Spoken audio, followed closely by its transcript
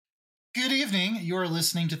Good evening. You're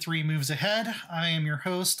listening to Three Moves Ahead. I am your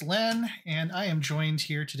host, Len, and I am joined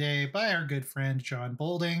here today by our good friend, John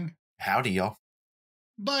Bolding, Howdy, y'all.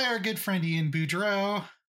 by our good friend, Ian Boudreau,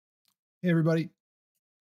 Hey, everybody.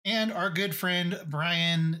 and our good friend,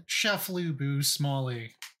 Brian Cheflubu Smawley.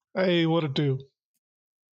 Hey, what it do?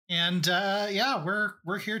 And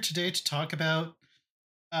we're here today to talk about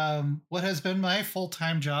what has been my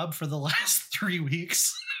full-time job for the last 3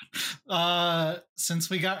 weeks. Since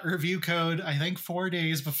we got review code, I think 4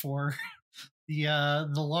 days before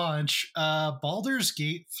the launch, Baldur's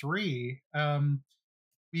Gate 3.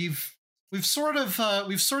 We've sort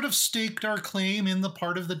of staked our claim in the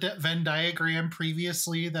part of the Venn diagram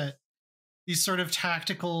previously that these sort of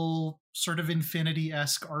tactical, sort of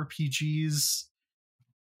Infinity-esque RPGs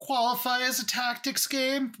qualify as a tactics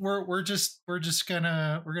game. We're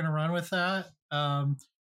gonna run with that.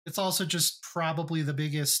 It's also just probably the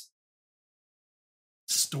biggest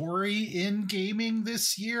story in gaming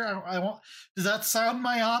this year. I won't. Does that sound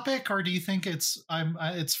myopic, or do you think it's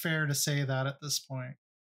fair to say that at this point?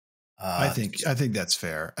 I think that's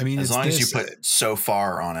fair. I mean, as long as you put so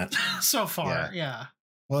far on it. So far, yeah.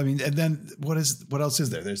 Well, I mean, and then what else is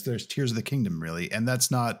there? There's Tears of the Kingdom, really, and that's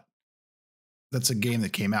a game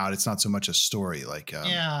that came out. It's not so much a story.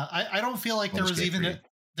 I don't feel like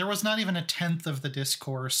there was not even a tenth of the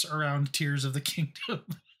discourse around Tears of the Kingdom.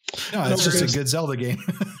 No, it's just a good Zelda game.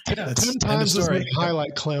 10 times as many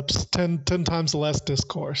highlight clips, 10 times less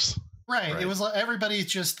discourse. Right. It was like everybody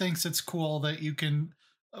just thinks it's cool that you can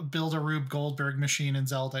build a Rube Goldberg machine in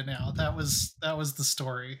Zelda now. That was the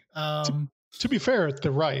story. To be fair,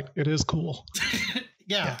 they're right. It is cool.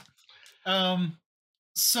 Yeah.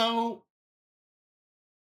 So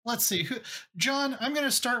let's see. John, I'm going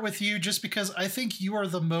to start with you just because I think you are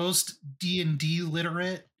the most D&D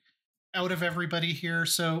literate out of everybody here.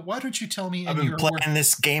 So why don't you tell me I've been playing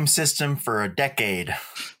this game system for a decade.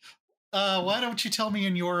 Why don't you tell me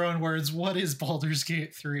in your own words, what is Baldur's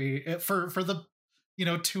Gate 3 for the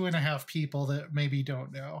 2.5 people that maybe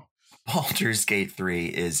don't know? Baldur's Gate 3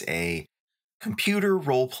 is a computer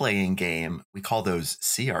role-playing game. We call those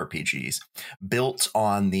CRPGs, built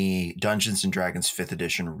on the Dungeons & Dragons 5th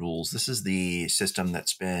edition rules. This is the system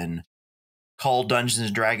that's been called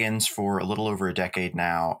Dungeons & Dragons for a little over a decade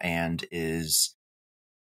now and is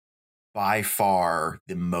by far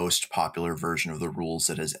the most popular version of the rules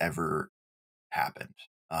that has ever happened,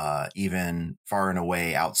 even far and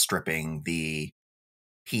away outstripping the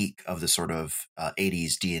peak of the sort of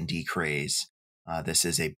 80s D&D craze. This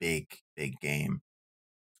is a big game,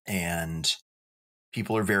 and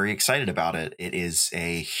people are very excited about it. It is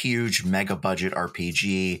a huge mega budget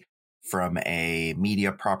RPG from a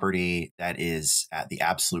media property that is at the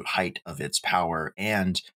absolute height of its power,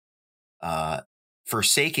 and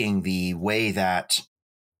forsaking the way that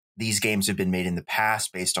these games have been made in the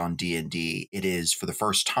past based on D&D, it is for the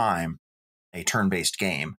first time a turn-based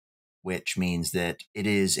game, which means that it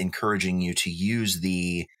is encouraging you to use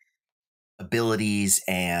the abilities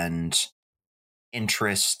and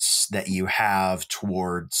interests that you have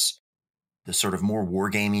towards the sort of more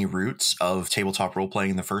wargamey roots of tabletop role-playing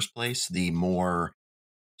in the first place, the more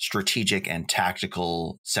strategic and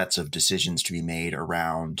tactical sets of decisions to be made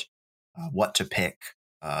around what to pick,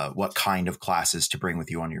 what kind of classes to bring with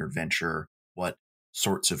you on your adventure, what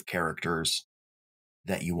sorts of characters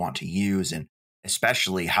that you want to use, and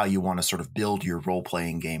especially how you want to sort of build your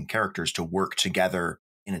role-playing game characters to work together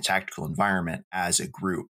in a tactical environment as a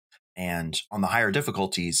group. And on the higher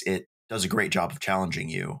difficulties, it does a great job of challenging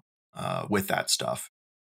you with that stuff.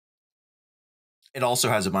 It also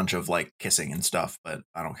has a bunch of like kissing and stuff, but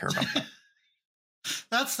I don't care about that.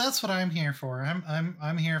 That's what I'm here for.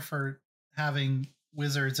 I'm here for having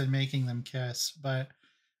wizards and making them kiss. But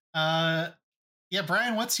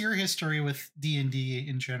Brian, what's your history with D&D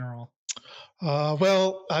in general?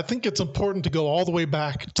 Well, I think it's important to go all the way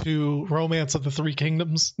back to Romance of the Three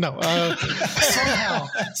Kingdoms. No, somehow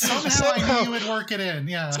I knew you would work it in.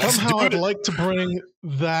 Yeah, somehow I'd like to bring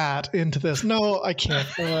that into this. No, I can't.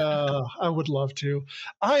 I would love to.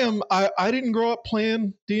 I didn't grow up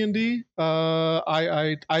playing D&D.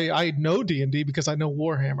 I know D&D because I know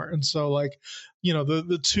Warhammer, and so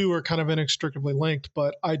the two are kind of inextricably linked.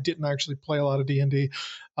 But I didn't actually play a lot of D&D.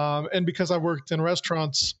 And because I worked in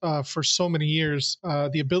restaurants for so many years,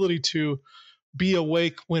 the ability to be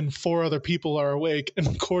awake when 4 other people are awake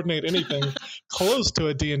and coordinate anything close to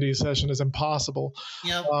a D&D session is impossible.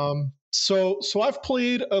 Yep. So I've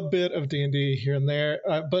played a bit of D&D here and there,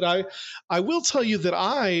 but I will tell you that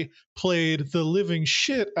I played the living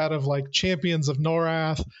shit out of like Champions of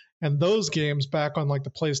Norath and those games back on like the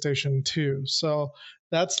PlayStation 2. So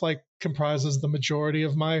That's like comprises the majority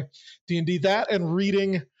of my D&D. That and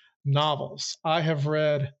reading novels. I have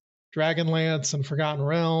read Dragonlance and Forgotten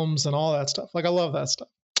Realms and all that stuff. Like I love that stuff.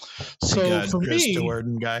 So for me,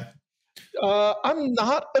 Dristordan guy. I'm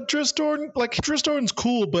not a Dristordan. Like Dristordan's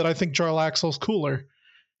cool, but I think Jarlaxle's cooler.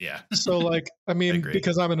 Yeah. So like, I mean,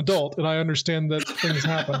 because I'm an adult and I understand that things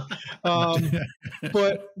happen.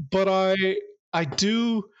 But I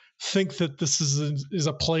do think that this is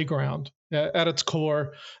a playground at its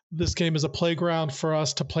core. This game is a playground for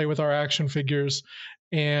us to play with our action figures,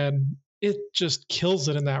 and it just kills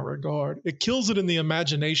it in that regard. It kills it in the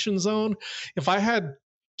imagination zone. If I had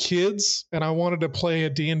kids and I wanted to play a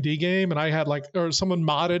D&D game and I had or someone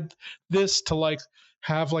modded this to like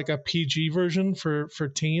have like a PG version for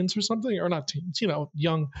teens or something, or not teens,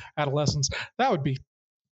 young adolescents, that would be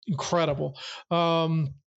incredible.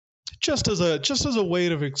 Just as a way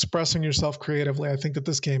of expressing yourself creatively, I think that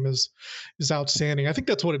this game is outstanding. I think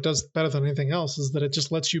that's what it does better than anything else, is that it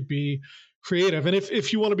just lets you be creative. And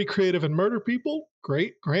if you want to be creative and murder people,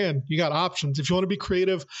 great, grand, you got options. If you want to be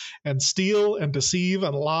creative and steal and deceive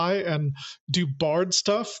and lie and do bard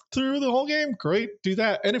stuff through the whole game, great, do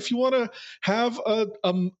that. And if you want to have a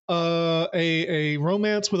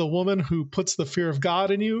romance with a woman who puts the fear of God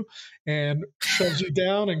in you and shoves you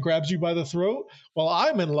down and grabs you by the throat, well,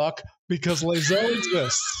 I'm in luck because Lae'zel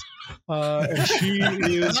exists. And she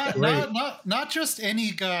is great. Not just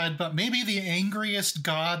any god, but maybe the angriest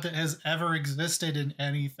god that has ever existed in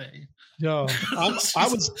anything. Yeah, I'm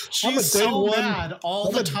so mad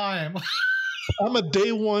all the time. I'm a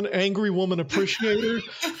day one angry woman appreciator,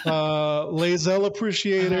 Lae'zel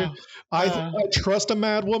appreciator. I trust a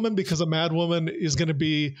mad woman because a mad woman is going to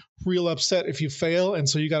be real upset if you fail, and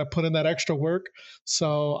so you got to put in that extra work.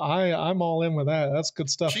 So I'm all in with that. That's good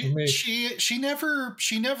stuff for me. She never.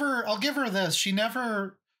 I'll give her this. She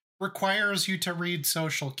never requires you to read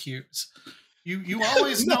social cues. You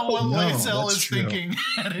always know what Lae'zel is thinking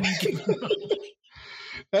at any given moment.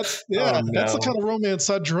 That's the kind of romance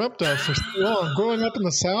I dreamt of for so long. Growing up in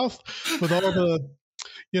the South with all the,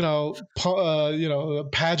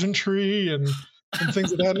 pageantry and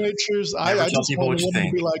things of that nature. I just want a woman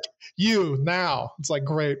to be like, you now. It's like,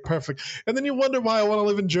 great, perfect. And then you wonder why I want to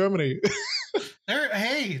live in Germany.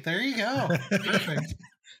 There you go. Perfect.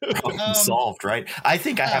 Problem solved, right? I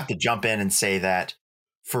think I have to jump in and say that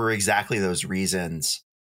for exactly those reasons,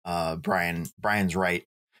 Brian's right,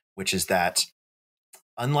 which is that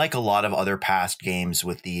unlike a lot of other past games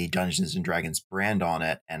with the Dungeons and Dragons brand on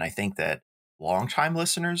it, and I think that longtime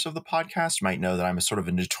listeners of the podcast might know that I'm a sort of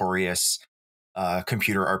a notorious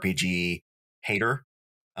computer RPG hater,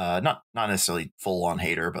 not necessarily full on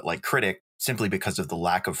hater, but like critic, simply because of the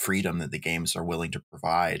lack of freedom that the games are willing to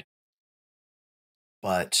provide.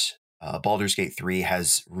 But Baldur's Gate 3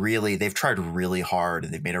 they've tried really hard,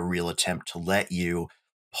 and they've made a real attempt to let you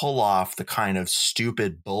pull off the kind of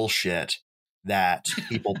stupid bullshit that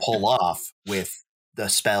people pull off with the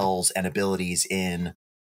spells and abilities in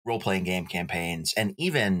role-playing game campaigns, and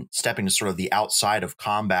even stepping to sort of the outside of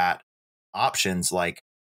combat options. Like,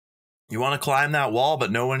 you want to climb that wall,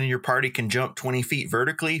 but no one in your party can jump 20 feet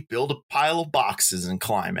vertically? Build a pile of boxes and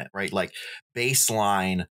climb it, right? Like,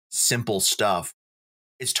 baseline, simple stuff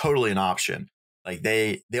is totally an option. Like,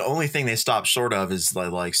 the only thing they stop short of is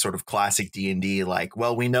like sort of classic D&D, like,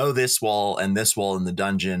 well, we know this wall and this wall in the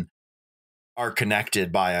dungeon are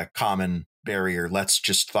connected by a common barrier. Let's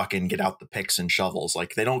just fucking get out the picks and shovels.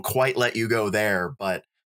 Like, they don't quite let you go there, but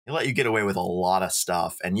they let you get away with a lot of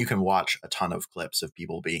stuff. And you can watch a ton of clips of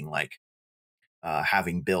people being like,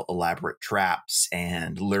 having built elaborate traps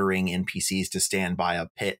and luring NPCs to stand by a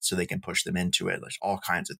pit so they can push them into it. There's all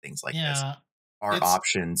kinds of things like this are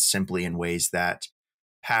options, simply in ways that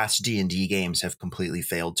past D&D games have completely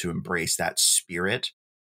failed to embrace that spirit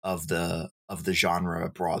of the genre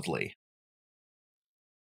broadly.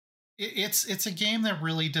 It's a game that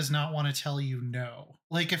really does not want to tell you no.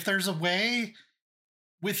 Like, if there's a way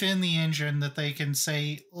within the engine that they can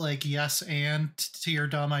say like yes and to your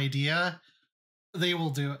dumb idea, they will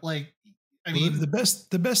do it. Like, I mean,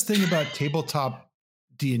 the best thing about tabletop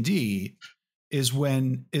D&D is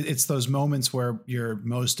when it's those moments where your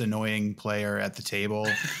most annoying player at the table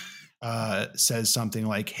says something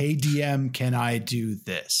like, "Hey DM, can I do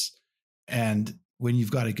this?" And when you've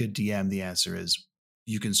got a good DM, the answer is,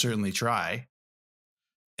 you can certainly try.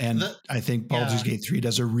 And I think Baldur's Gate 3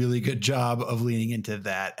 does a really good job of leaning into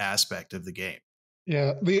that aspect of the game.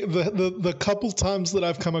 Yeah, the couple times that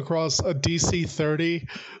I've come across a DC 30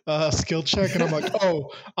 skill check, and I'm like,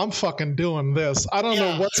 oh, I'm fucking doing this. I don't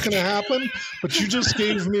know Yeah. what's gonna happen, but you just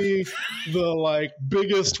gave me the like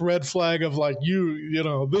biggest red flag of like you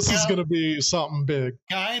know this is gonna be something big.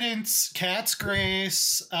 Guidance, Cat's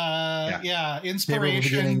Grace, Favorable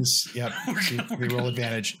inspiration. beginnings. Yep. We're Reroll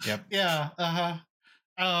advantage. Yep. Yeah.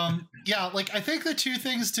 Like I think the two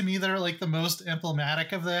things to me that are like the most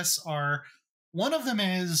emblematic of this are, one of them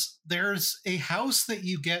is there's a house that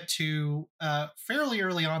you get to fairly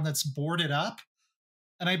early on that's boarded up.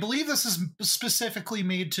 And I believe this is specifically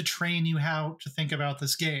made to train you how to think about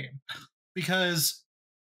this game. Because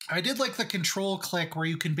I did like the control click where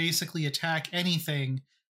you can basically attack anything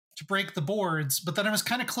to break the boards, but then I was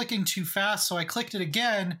kind of clicking too fast, so I clicked it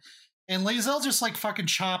again, and Lae'zel just like fucking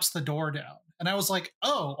chops the door down. And I was like,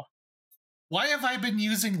 oh, why have I been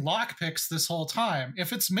using lockpicks this whole time?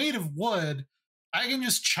 If it's made of wood, I can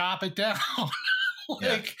just chop it down.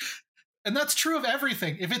 And that's true of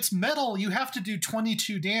everything. If it's metal, you have to do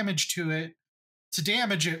 22 damage to it to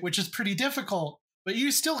damage it, which is pretty difficult, but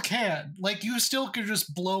you still can. Like, you still could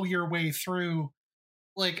just blow your way through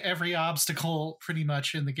like every obstacle pretty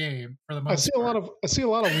much in the game for the most part. I see a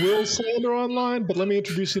lot of Will slander online, but let me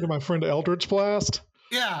introduce you to my friend Eldritch Blast.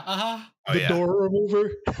 Yeah, the door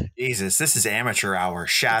remover. Jesus, this is amateur hour.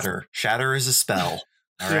 Shatter. Shatter is a spell.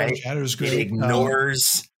 All right. Shatter's great. It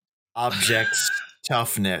ignores objects'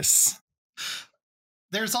 toughness.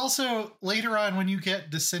 There's also later on when you get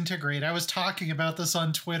disintegrate. I was talking about this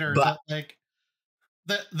on Twitter. That like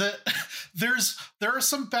there are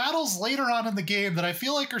some battles later on in the game that I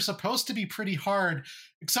feel like are supposed to be pretty hard,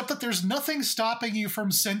 except that there's nothing stopping you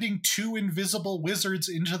from sending 2 invisible wizards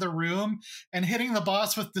into the room and hitting the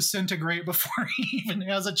boss with disintegrate before he even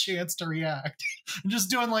has a chance to react. And just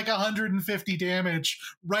doing like 150 damage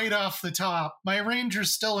right off the top. My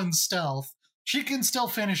ranger's still in stealth. She can still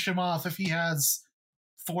finish him off if he has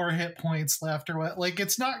 4 hit points left or what. Like,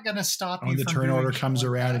 it's not going to stop you. When the turn order comes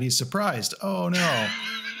around and he's surprised. Oh no.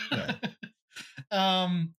 Yeah.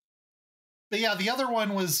 But yeah, the other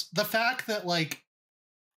one was the fact that like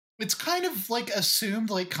it's kind of like assumed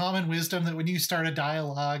like common wisdom that when you start a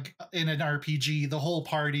dialogue in an RPG, the whole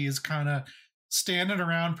party is kind of standing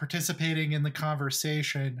around participating in the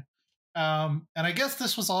conversation. And I guess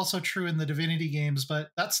this was also true in the Divinity games, but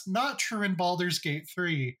that's not true in Baldur's Gate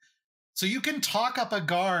 3. So you can talk up a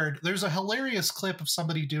guard. There's a hilarious clip of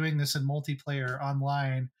somebody doing this in multiplayer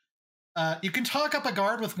online. You can talk up a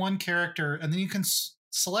guard with one character, and then you can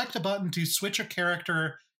select a button to switch a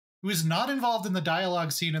character who is not involved in the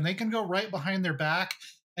dialogue scene, and they can go right behind their back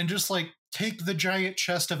and just like take the giant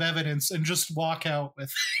chest of evidence and just walk out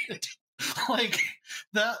with it. Like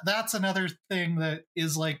that's another thing that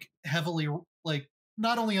is like heavily like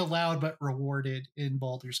not only allowed but rewarded in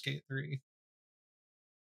Baldur's Gate 3.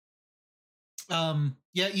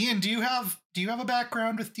 Ian, do you have a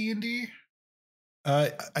background with D&D?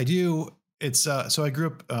 I do. It's so I grew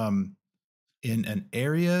up in an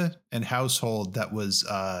area and household that was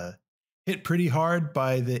hit pretty hard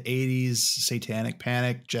by the 80s satanic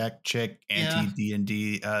panic, Jack Chick,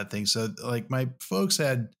 anti-D&D thing. So like my folks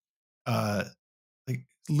had like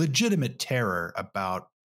legitimate terror about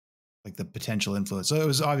like the potential influence. So it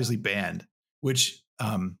was obviously banned, which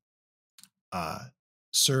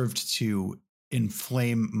served to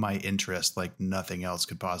inflame my interest like nothing else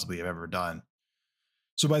could possibly have ever done.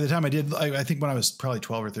 So by the time I did, I think when I was probably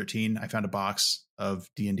 12 or 13, I found a box of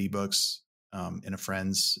D&D books in a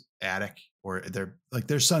friend's attic, or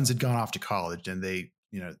their sons had gone off to college and they,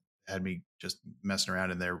 had me just messing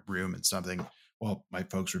around in their room and something while my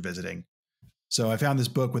folks were visiting. So I found this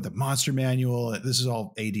book with a monster manual. This is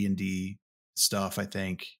all AD&D stuff, I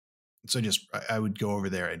think. So I would go over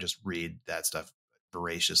there and just read that stuff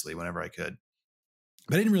voraciously whenever I could.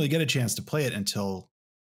 But I didn't really get a chance to play it until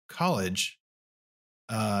college.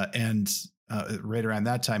 And right around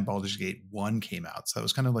that time, Baldur's Gate 1 came out. So that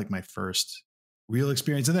was kind of like my first real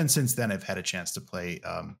experience. And then since then, I've had a chance to play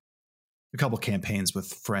a couple campaigns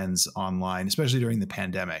with friends online, especially during the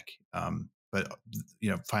pandemic. But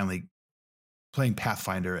finally playing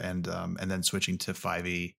Pathfinder and then switching to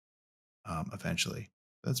 5e eventually.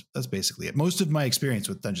 That's basically it. Most of my experience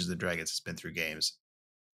with Dungeons and Dragons has been through games,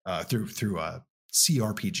 through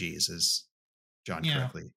CRPGs, as John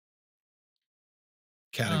correctly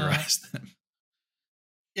categorized them.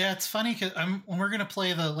 Yeah, it's funny because we're gonna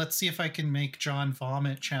play the let's see if I can make John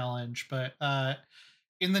vomit challenge, but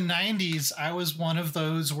in the 90s, I was one of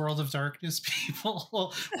those World of Darkness people,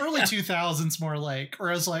 well, early 2000s more like, where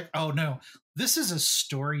I was like, oh no, this is a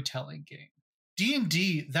storytelling game.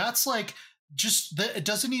 D&D, that's like just that it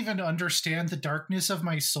doesn't even understand the darkness of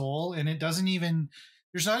my soul, and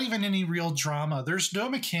there's not even any real drama. There's no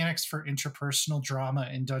mechanics for interpersonal drama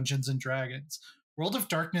in Dungeons and Dragons. World of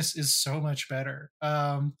Darkness is so much better.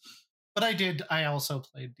 But I also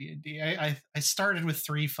played D&D. I started with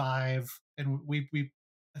 3.5, and we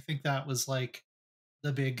I think that was like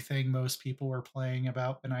the big thing most people were playing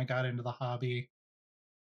about when I got into the hobby.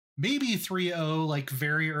 Maybe 3.0 like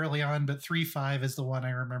very early on, but 3.5 is the one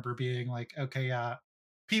I remember being like, okay, yeah,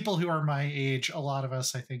 people who are my age, a lot of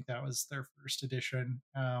us, I think that was their first edition.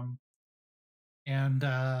 And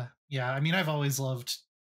yeah, I mean, I've always loved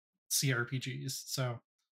CRPGs. So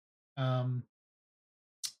um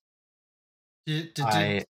did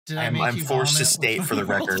I make I'm you forced to vomit with state for the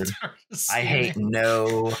World of record, Darkness I hate gaming?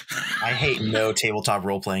 no tabletop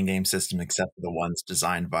role playing game system except for the ones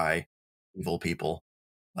designed by evil people,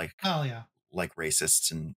 like Oh yeah. like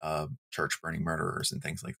racists and church burning murderers and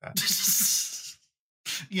things like that.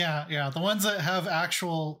 Yeah, the ones that have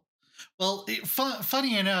actual. Well,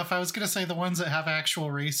 funny enough, I was going to say the ones that have actual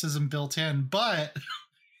racism built in, but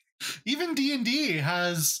even D&D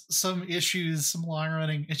has some issues, some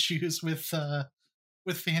long-running issues with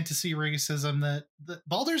fantasy racism that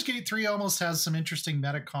Baldur's Gate 3 almost has some interesting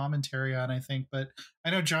meta commentary on, I think. But I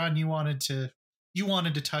know, John, you wanted to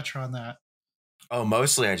touch on that. Oh,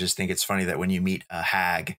 mostly I just think it's funny that when you meet a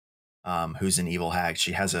hag, who's an evil hag,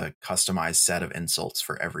 she has a customized set of insults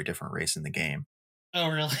for every different race in the game. Oh,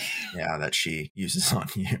 really? Yeah, that she uses on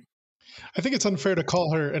you. I think it's unfair to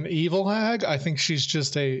call her an evil hag. I think she's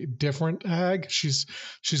just a different hag. She's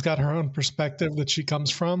got her own perspective that she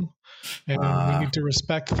comes from, and we need to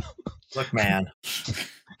respect. Look, man,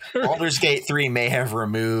 Baldur's Gate 3 may have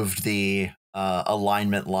removed the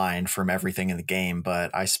alignment line from everything in the game,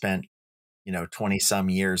 but I spent 20 some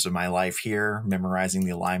years of my life here memorizing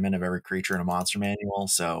the alignment of every creature in a monster manual,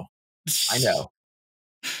 so I know.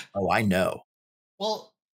 Oh, I know.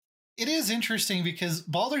 Well, it is interesting because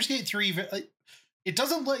Baldur's Gate 3, it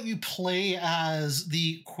doesn't let you play as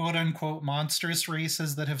the quote unquote monstrous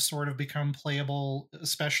races that have sort of become playable,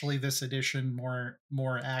 especially this edition,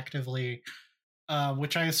 more actively,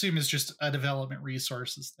 which I assume is just a development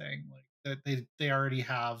resources thing. Like that they already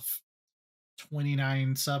have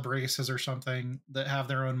 29 sub races or something that have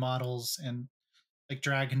their own models, and like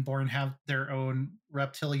Dragonborn have their own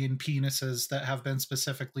reptilian penises that have been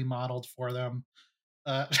specifically modeled for them.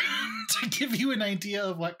 To give you an idea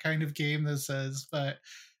of what kind of game this is. But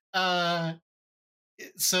the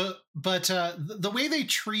way they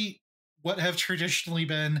treat what have traditionally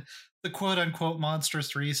been the quote unquote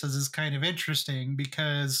monstrous races is kind of interesting,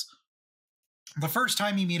 because the first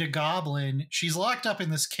time you meet a goblin, she's locked up in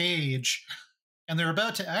this cage and they're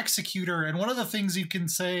about to execute her. And one of the things you can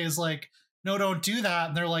say is like, no, don't do that.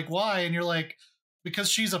 And they're like, why? And you're like, because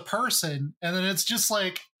she's a person. And then it's just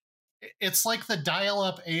like, it's like the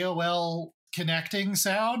dial-up AOL connecting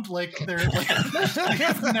sound. Like they're like,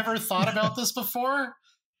 I've never thought about this before.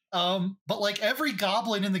 But like every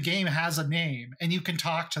goblin in the game has a name, and you can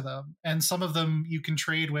talk to them, and some of them you can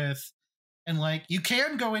trade with, and like you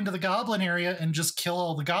can go into the goblin area and just kill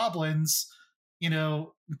all the goblins,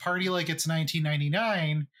 party like it's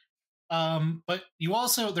 1999. But you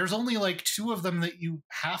also, there's only like 2 of them that you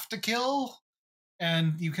have to kill,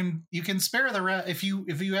 and you can spare the rest if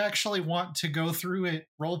you actually want to go through it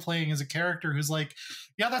role playing as a character who's like,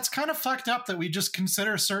 yeah, that's kind of fucked up that we just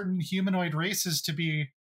consider certain humanoid races to be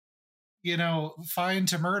fine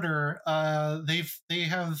to murder. They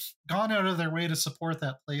have gone out of their way to support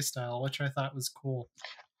that playstyle, which I thought was cool.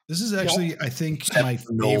 This is actually, I think, my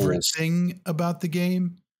favorite thing about the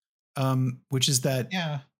game, which is that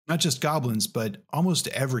not just goblins, but almost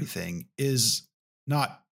everything is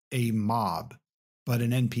not a mob, but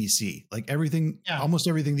an NPC. Like everything, almost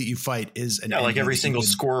everything that you fight is an like every single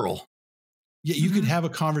squirrel. Yeah, you could have a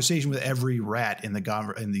conversation with every rat in the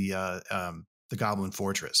Goblin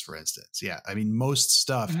Fortress, for instance. Yeah, I mean, most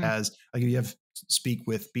stuff has, like, if you have speak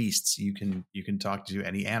with beasts, you can talk to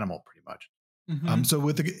any animal pretty much. So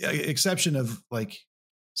with the exception of like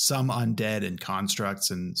some undead and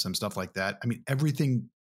constructs and some stuff like that, I mean, everything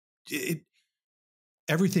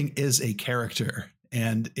is a character,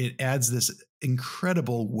 and it adds this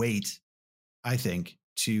incredible weight, I think,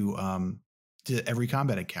 to every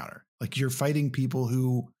combat encounter. Like, you're fighting people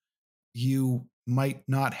who you might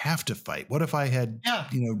not have to fight. What if I had,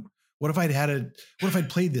 what if I'd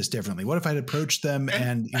played this differently? What if I'd approached them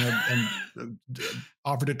and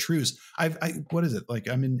offered a truce? What is it? Like,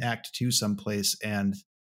 I'm in Act 2 someplace, and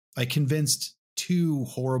I convinced 2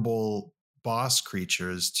 horrible boss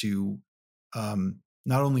creatures to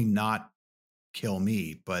not only not kill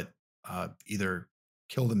me, but either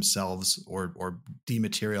kill themselves or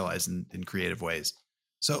dematerialize in creative ways.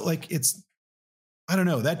 So like I don't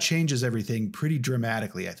know, that changes everything pretty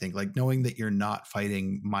dramatically, I think. Like knowing that you're not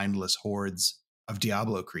fighting mindless hordes of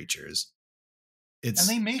Diablo creatures. And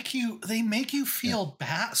they make you feel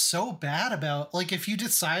so bad about, like, if you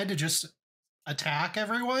decide to just attack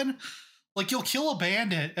everyone, like you'll kill a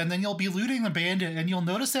bandit and then you'll be looting the bandit and you'll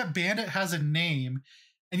notice that bandit has a name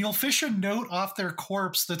and you'll fish a note off their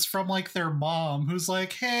corpse that's from like their mom who's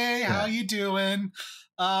like, hey, how you doing?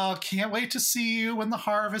 Can't wait to see you when the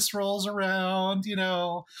harvest rolls around. You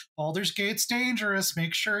know, Baldur's Gate's dangerous.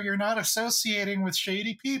 Make sure you're not associating with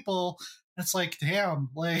shady people. And it's like, damn,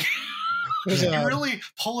 like you're really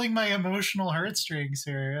pulling my emotional heartstrings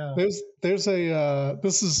here. Yeah. There's a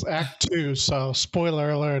this is Act 2, so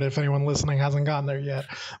spoiler alert if anyone listening hasn't gotten there yet.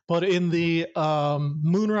 But in the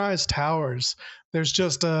Moonrise Towers, there's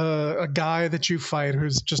just a guy that you fight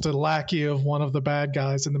who's just a lackey of one of the bad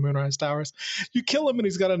guys in the Moonrise Towers. You kill him and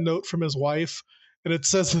he's got a note from his wife, and it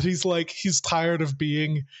says that he's tired of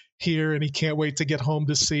being here and he can't wait to get home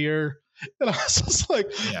to see her. And I was just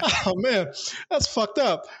like, oh man, that's fucked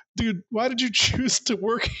up. Dude, why did you choose to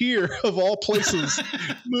work here of all places?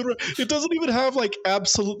 It doesn't even have like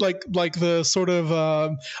absolute, like the sort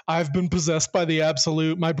of I've been possessed by the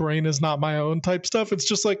absolute, my brain is not my own type stuff. It's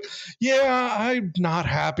just like, yeah, I'm not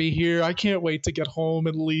happy here. I can't wait to get home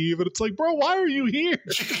and leave. And it's like, bro, why are you here?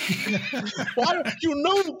 Why? You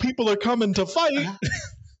know people are coming to fight.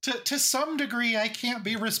 To some degree, I can't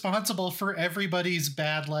be responsible for everybody's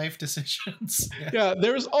bad life decisions. Yeah,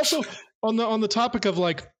 there's also on the topic of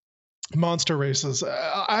like monster races.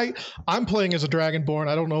 I'm playing as a Dragonborn.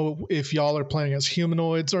 I don't know if y'all are playing as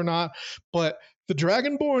humanoids or not, but the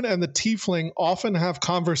Dragonborn and the Tiefling often have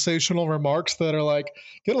conversational remarks that are like,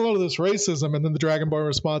 get a load of this racism, and then the Dragonborn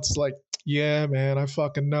response is like, yeah, man, I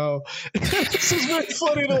fucking know. It's just very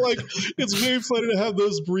funny it's very funny to have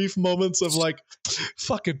those brief moments of like,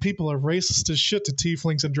 fucking people are racist as shit to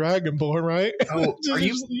Tieflings and Dragonborn, right? Oh, are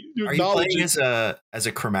you playing as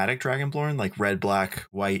a chromatic Dragonborn, like red, black,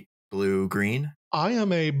 white, blue, green? I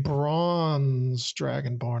am a bronze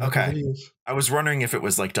Dragonborn. Okay. I was wondering if it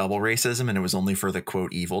was like double racism and it was only for the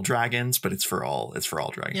quote evil dragons, but it's for all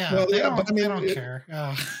dragons. Yeah, well, they don't care.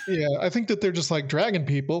 Yeah, I think that they're just like dragon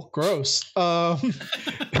people. Gross. I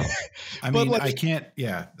mean, like, I can't.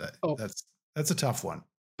 Yeah, that's a tough one.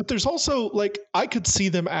 But there's also like, I could see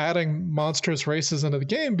them adding monstrous races into the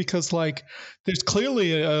game because like there's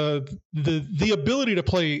clearly the ability to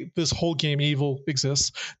play this whole game evil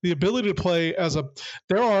exists. The ability to play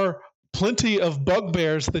there are plenty of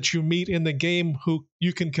bugbears that you meet in the game who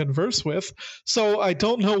you can converse with. So I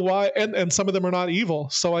don't know why, and some of them are not evil.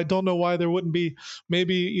 So I don't know why there wouldn't be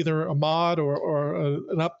maybe either a mod or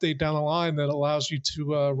an update down the line that allows you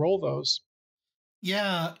to roll those.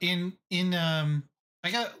 Yeah, I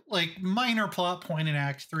got like minor plot point in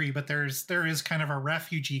Act 3, but there is kind of a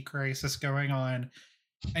refugee crisis going on.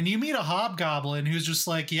 And you meet a hobgoblin who's just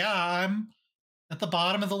like, yeah, I'm at the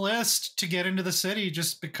bottom of the list to get into the city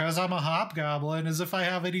just because I'm a hobgoblin, as if I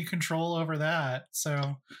have any control over that.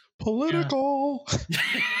 So political.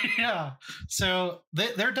 Yeah. So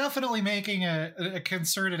they're definitely making a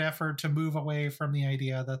concerted effort to move away from the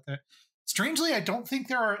idea that strangely, I don't think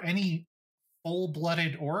there are any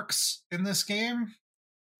full-blooded orcs in this game.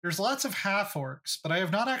 There's lots of half-orcs, but I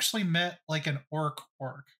have not actually met like an orc.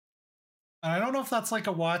 And I don't know if that's like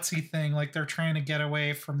a WotC thing, like they're trying to get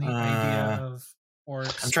away from the idea of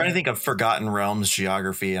orcs. I'm trying to think of Forgotten Realms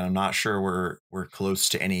geography, and I'm not sure we're close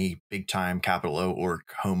to any big-time capital O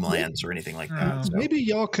orc homelands or anything like that. So. Maybe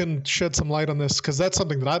y'all can shed some light on this, because that's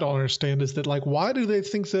something that I don't understand, is that like, why do they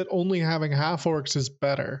think that only having half-orcs is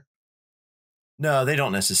better? No, they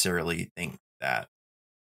don't necessarily think that.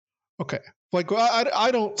 Okay. Like,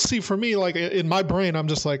 I don't see, for me, like in my brain, I'm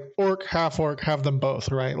just like orc, half orc, have them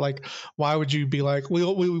both, right? Like, why would you be like, we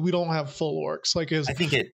don't have full orcs? Like, I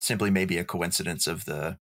think it simply may be a coincidence of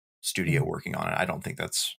the studio working on it. I don't think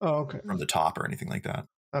that's from the top or anything like that.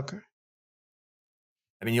 Okay.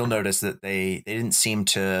 I mean, you'll notice that they didn't seem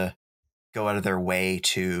to go out of their way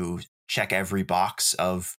to check every box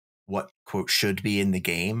of what quote should be in the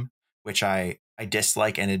game, which I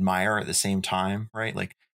dislike and admire at the same time, right?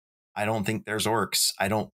 Like, I don't think there's orcs. I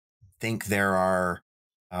don't think there are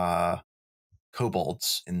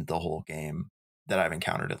kobolds in the whole game that I've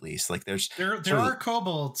encountered, at least. Like there are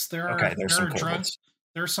kobolds. There's some kobolds.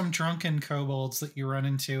 There are some drunken kobolds that you run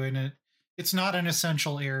into, and it's not an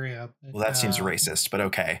essential area. Well, that seems racist, but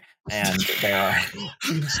okay. And they are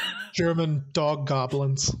German dog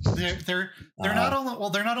goblins. They're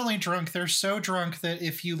not only drunk. They're so drunk that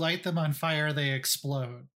if you light them on fire, they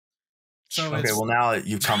explode. So Okay, well now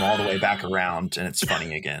you've come all the way back around, and it's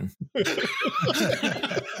funny again.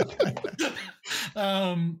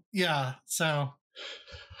 Yeah. So,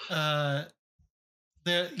 it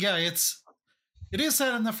is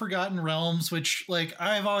set in the Forgotten Realms, which, like,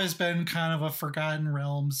 I've always been kind of a Forgotten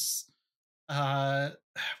Realms.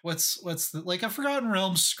 What's the, like, a Forgotten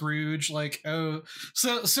Realms Scrooge? Like, oh,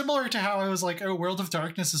 so similar to how I was like, oh, World of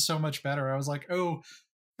Darkness is so much better. I was like, oh,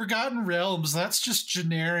 Forgotten Realms, that's just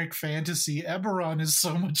generic fantasy. Eberron is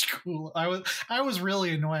so much cool. I was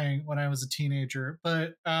really annoying when I was a teenager,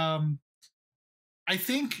 but I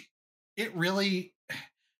think it really,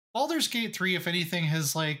 Baldur's Gate 3, if anything,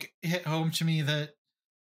 has like hit home to me that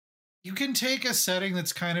you can take a setting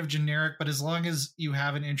that's kind of generic, but as long as you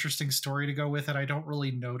have an interesting story to go with it, I don't really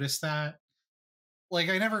notice that. Like,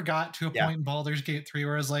 I never got to a point in Baldur's Gate 3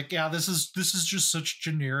 where I was like, yeah, this is just such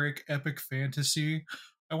generic epic fantasy.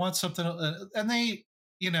 I want something, and they,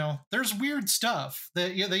 there's weird stuff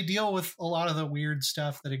that they deal with a lot of the weird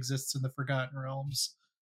stuff that exists in the Forgotten Realms.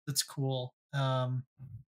 That's cool.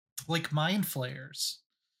 Like mind flayers.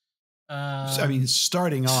 I mean,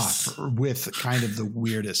 starting off with kind of the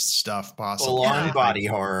weirdest stuff possible. Body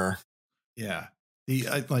horror. Yeah.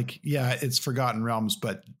 It's Forgotten Realms,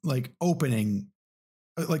 but like opening,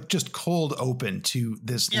 like just cold open to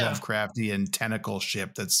this Lovecraftian tentacle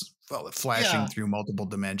ship that's flashing through multiple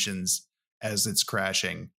dimensions as it's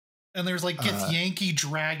crashing. And there's like Githyanki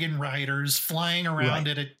dragon riders flying around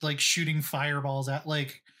it, like shooting fireballs at,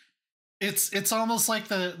 like, it's almost like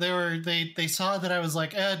they saw that I was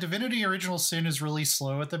like, Divinity Original Sin is really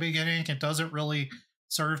slow at the beginning. It doesn't really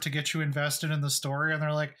serve to get you invested in the story. And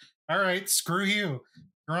they're like, all right, screw you.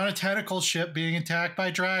 You're on a tentacle ship being attacked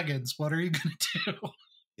by dragons. What are you going to do?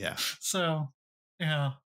 Yeah. So,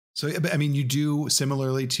 yeah. So, I mean, you do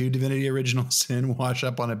similarly to Divinity Original Sin wash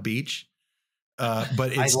up on a beach. But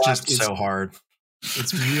it's so hard.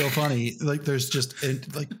 It's real funny. Like there's just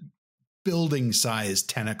like building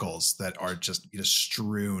sized tentacles that are just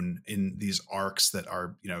strewn in these arcs that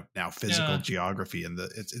are now physical geography, and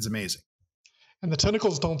it's amazing. And the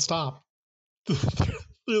tentacles don't stop through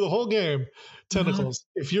the whole game. Tentacles.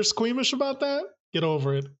 Mm-hmm. If you're squeamish about that, get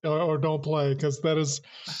over it or don't play, because that is.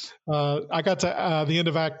 I got to the end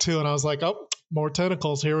of Act 2 and I was like, oh, more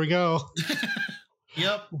tentacles. Here we go.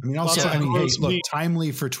 Yep. I mean, also, hey, look,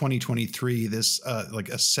 timely for 2023. This like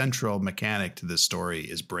a central mechanic to this story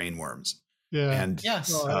is brainworms. Yeah. And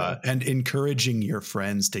and encouraging your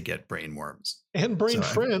friends to get brainworms and brain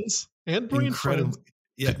friends. Brain friends.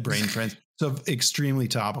 Yeah, brain friends. So extremely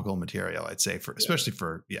topical material, I'd say, especially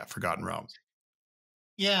for Forgotten Realms.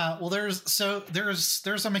 Yeah. Well, there's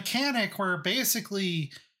a mechanic where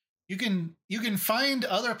basically you can find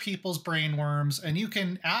other people's brainworms and you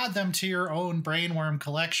can add them to your own brainworm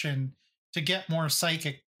collection to get more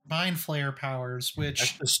psychic mind flayer powers, which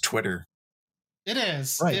that's just Twitter. It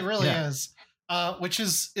is. Right. It really is. Which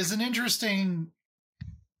is an interesting.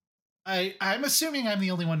 I'm assuming I'm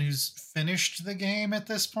the only one who's finished the game at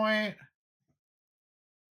this point.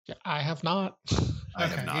 Yeah, I have not. I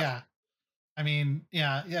have not. Yeah. I mean,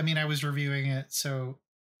 I was reviewing it, so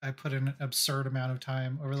I put an absurd amount of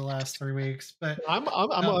time over the last 3 weeks, but I'm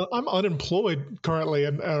unemployed currently,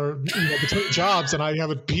 and between jobs, and I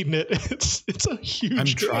haven't beaten it. It's a huge. I'm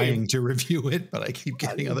game. trying to review it, but I keep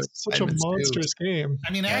getting other. Such a monstrous game.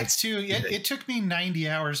 I mean, Act 2. It took me 90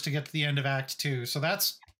 hours to get to the end of Act 2, so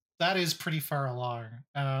that is pretty far along.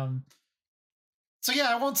 So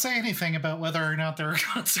I won't say anything about whether or not there are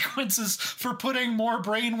consequences for putting more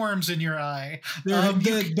brainworms in your eye.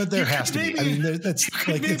 But there has to be. I mean, that's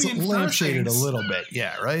like it's lampshaded a little bit.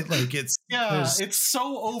 Yeah, right. Like it's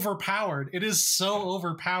so overpowered. It is so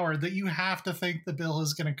overpowered that you have to think the bill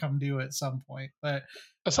is going to come due at some point. But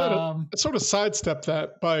I sort of sidestepped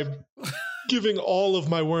that by giving all of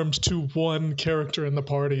my worms to one character in the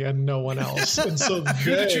party and no one else. And so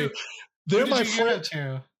they're my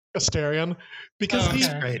friend. Astarion, because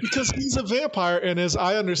he's a vampire, and as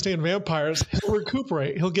I understand vampires, he'll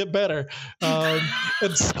recuperate, he'll get better, and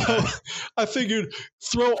so I figured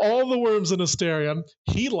throw all the worms in Astarion.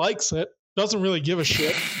 He likes it, doesn't really give a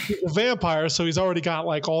shit. He's a vampire, so he's already got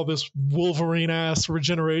like all this Wolverine ass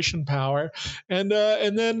regeneration power, and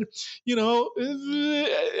then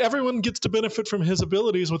everyone gets to benefit from his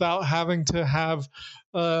abilities without having to have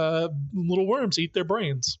little worms eat their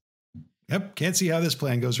brains. Yep, can't see how this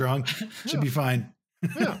plan goes wrong. Should be fine.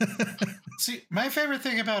 Yeah. See, my favorite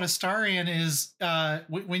thing about Astarion is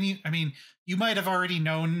when you might have already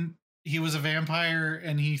known he was a vampire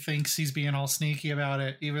and he thinks he's being all sneaky about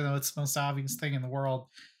it, even though it's the most obvious thing in the world.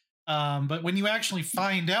 But when you actually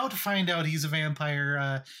find out he's a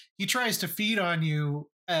vampire, he tries to feed on you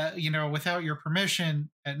without your permission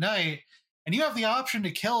at night, and you have the option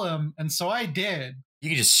to kill him. And so I did. You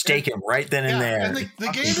can just stake him right then and there. And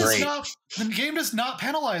the game does not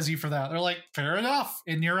penalize you for that. They're like, fair enough.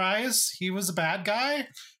 In your eyes, he was a bad guy.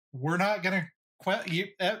 We're not going to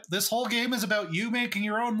this whole game is about you making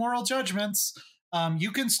your own moral judgments.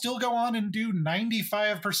 You can still go on and do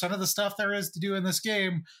 95% of the stuff there is to do in this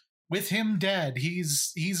game with him dead.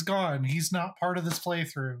 He's gone. He's not part of this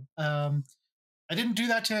playthrough. I didn't do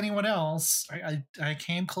that to anyone else. I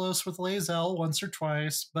came close with Lae'zel once or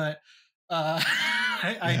twice, but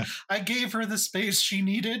I gave her the space she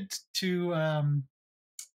needed to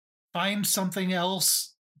find something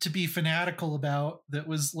else to be fanatical about that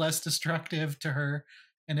was less destructive to her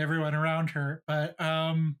and everyone around her. But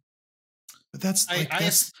that's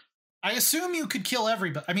I assume you could kill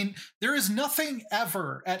everybody. I mean, there is nothing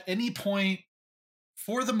ever at any point,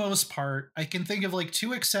 for the most part, I can think of like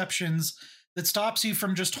 2 exceptions that stops you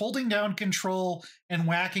from just holding down control and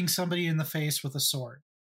whacking somebody in the face with a sword.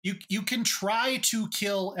 You can try to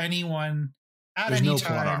kill anyone at any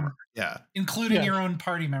time, including your own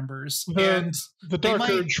party members. The Dark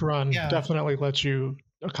Urge run definitely lets you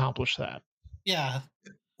accomplish that. Yeah.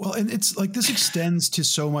 Well, and it's like this extends to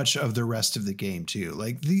so much of the rest of the game too.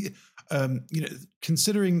 Like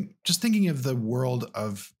considering, just thinking of the world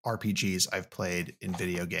of RPGs I've played in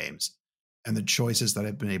video games and the choices that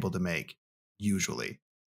I've been able to make. Usually,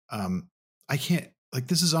 I can't, like,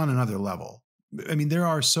 this is on another level. I mean, there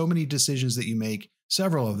are so many decisions that you make,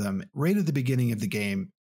 several of them right at the beginning of the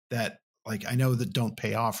game that, like, I know that don't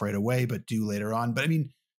pay off right away, but do later on. But I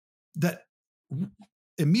mean, that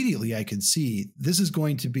immediately I can see this is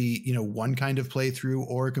going to be, one kind of playthrough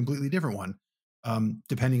or a completely different one.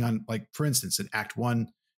 Depending on, like, for instance, in Act 1,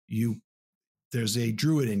 there's a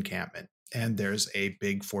druid encampment and there's a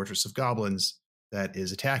big fortress of goblins that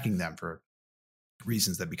is attacking them for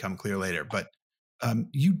reasons that become clear later. But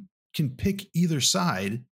you can pick either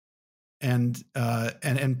side and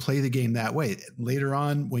play the game that way. Later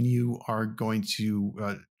on, when you are going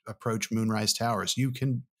to approach Moonrise Towers,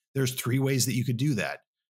 there's 3 ways that you could do that.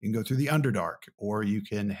 You can go through the Underdark, or you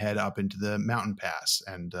can head up into the mountain pass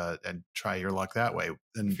and try your luck that way.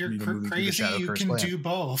 And if you're crazy, you can do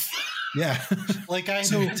both. Yeah, like I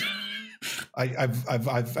so, did.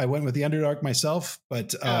 I went with the Underdark myself,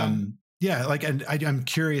 but and I'm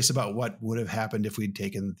curious about what would have happened if we'd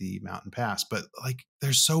taken the mountain pass. But like,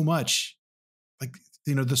 there's so much, like,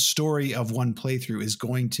 the story of one playthrough is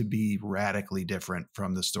going to be radically different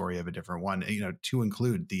from the story of a different one, to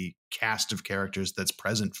include the cast of characters that's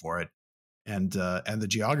present for it and the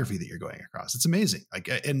geography that you're going across. It's amazing. Like,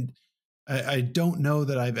 and I don't know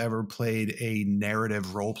that I've ever played a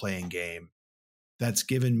narrative role-playing game that's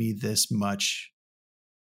given me this much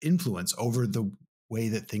influence over the way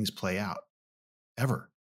that things play out ever.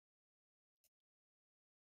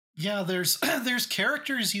 Yeah, there's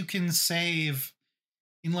characters you can save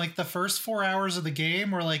in like the first 4 hours of the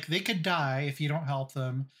game where, like, they could die if you don't help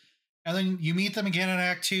them. And then you meet them again in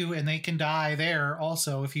Act 2 and they can die there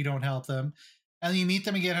also if you don't help them. And then you meet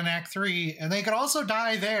them again in Act 3 and they could also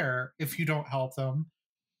die there if you don't help them.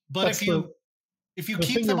 But if you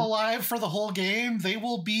keep them alive for the whole game, they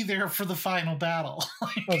will be there for the final battle.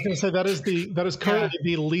 I was going to say that is currently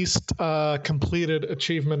the least completed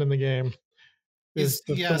achievement in the game.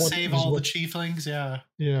 Save all the chieflings. Yeah.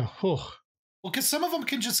 Yeah. Well, because some of them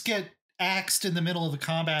can just get axed in the middle of the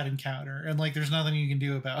combat encounter, and like, there's nothing you can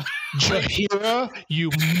do about it. Jaheira,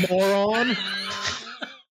 you moron!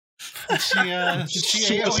 Did she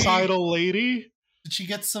suicidal lady? Did she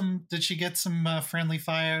get some friendly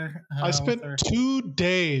fire? I spent 2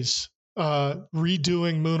 days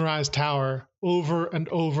redoing Moonrise Tower over and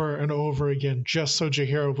over and over again just so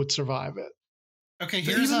Jaheira would survive it. Okay,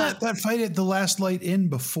 here's that fight at the Last Light Inn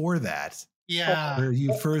before that. Yeah, where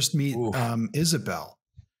you first meet Isabel.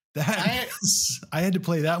 I had to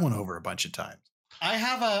play that one over a bunch of times. I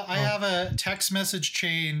have a text message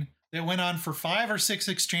chain that went on for 5 or 6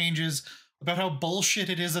 exchanges about how bullshit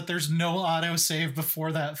it is that there's no autosave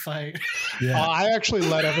before that fight. Yeah, I actually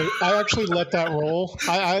let that roll.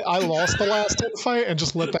 I lost the last fight and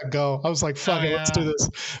just let that go. I was like, "Fuck it, let's do this."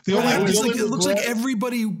 It looks like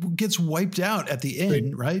everybody gets wiped out at the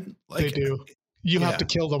end, right? Like, they do. You have to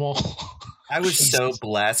kill them all. I was so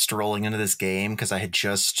blessed rolling into this game because I had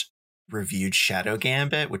just reviewed Shadow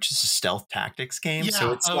Gambit, which is a stealth tactics game. Yeah.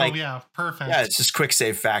 So it's perfect. Yeah, it's just quick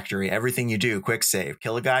save factory. Everything you do, quick save.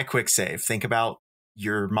 Kill a guy, quick save. Think about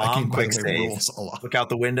your mom, quick save. Look out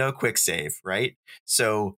the window, quick save, right?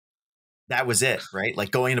 So that was it, right?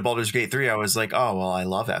 Like going into Baldur's Gate 3, I was like, oh, well, I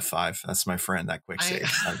love F5. That's my friend, that quick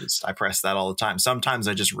save. I press that all the time. Sometimes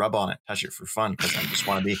I just rub on it, touch it for fun, because I just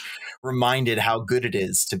want to be reminded how good it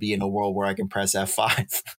is to be in a world where I can press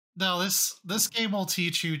F5. No, this game will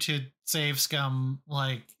teach you to save scum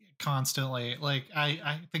like constantly. Like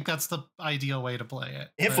I think that's the ideal way to play it.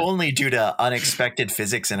 If only due to unexpected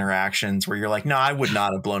physics interactions where you're like, no, I would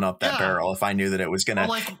not have blown up that barrel if I knew that it was gonna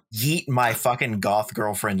yeet my fucking goth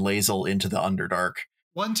girlfriend Lae'zel into the Underdark.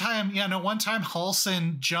 One time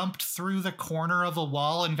Halsin jumped through the corner of a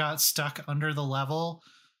wall and got stuck under the level.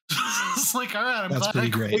 It's like, all right, that's pretty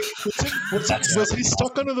great. Was he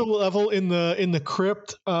stuck under the level in the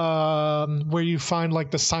crypt where you find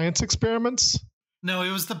like the science experiments? No,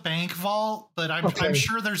 it was the bank vault, but I'm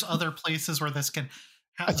sure there's other places where this can.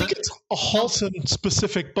 I think it's a Halsin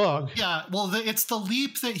specific bug. Yeah, well, it's the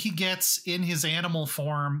leap that he gets in his animal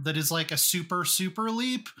form that is like a super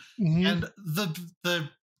leap, and the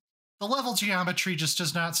level geometry just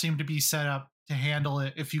does not seem to be set up to handle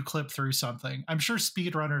it if you clip through something. I'm sure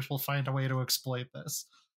speedrunners will find a way to exploit this.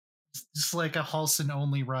 It's just like a Halsin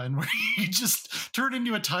only run where you just turn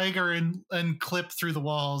into a tiger and clip through the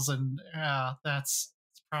walls, and that's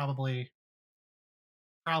probably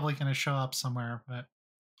going to show up somewhere. But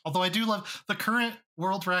although I do love the current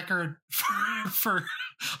world record for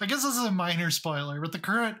I guess this is a minor spoiler, but the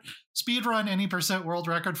current speedrun any % world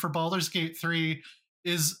record for Baldur's Gate 3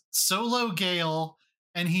 is Solo Gale.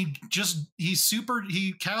 And he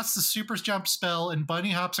casts a super jump spell and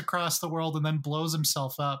bunny hops across the world and then blows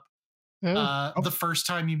himself up the first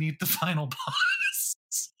time you meet the final boss.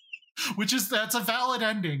 That's a valid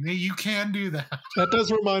ending. You can do that. That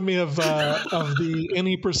does remind me of the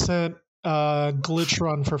any % glitch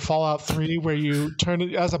run for Fallout 3 where you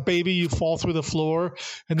as a baby, you fall through the floor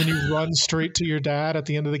and then you run straight to your dad at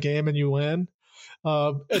the end of the game and you win.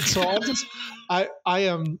 And so I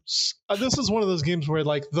am. This is one of those games where,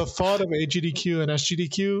 like, the thought of AGDQ and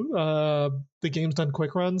SGDQ, the game's done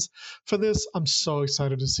quick runs for this. I'm so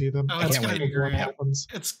excited to see them. Oh, it's gonna be great.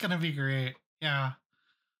 It's gonna be great. Yeah.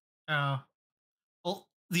 Well,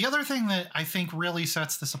 the other thing that I think really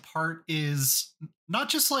sets this apart is not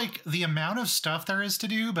just like the amount of stuff there is to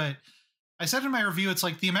do, but I said in my review, it's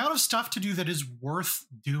like the amount of stuff to do that is worth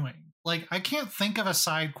doing. Like, I can't think of a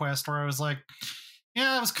side quest where I was like,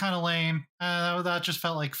 yeah, that was kind of lame. That just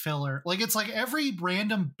felt like filler. Like, it's like every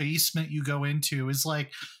random basement you go into is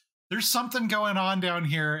like, there's something going on down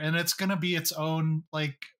here, and it's going to be its own,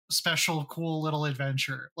 like, special, cool little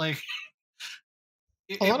adventure. Like,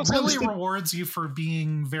 it really rewards you for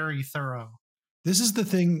being very thorough. This is the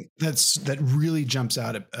thing that really jumps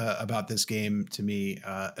out about this game to me,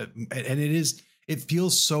 and it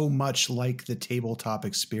feels so much like the tabletop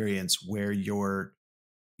experience where you're,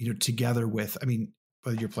 together with. I mean,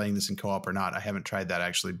 whether you're playing this in co-op or not, I haven't tried that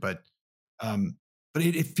actually, but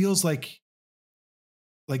it feels like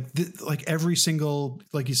every single,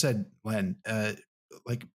 like you said, Len,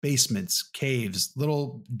 like basements, caves,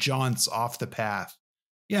 little jaunts off the path.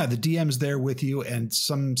 Yeah, the DM's there with you, and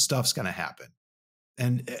some stuff's going to happen.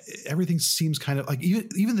 And everything seems kind of like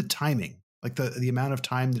even the timing, like the amount of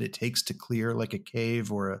time that it takes to clear like a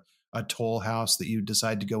cave or a toll house that you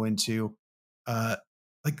decide to go into.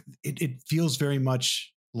 Like it feels very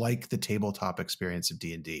much like the tabletop experience of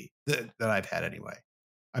D&D that I've had anyway.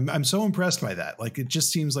 I'm so impressed by that. Like, it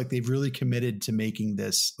just seems like they've really committed to making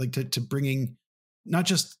this, like to bringing not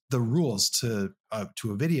just the rules to a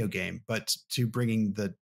video game, but to bringing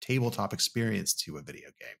the tabletop experience to a video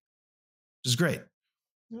game, which is great.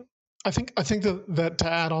 I think that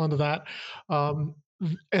to add on to that,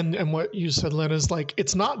 and what you said, Lynn, is like,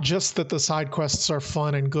 it's not just that the side quests are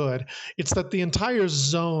fun and good. It's that the entire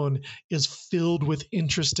zone is filled with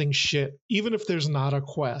interesting shit, even if there's not a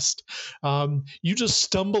quest. You just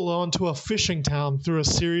stumble onto a fishing town through a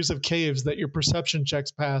series of caves that your perception checks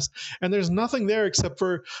past, and there's nothing there except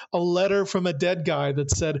for a letter from a dead guy that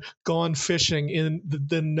said "gone fishing" and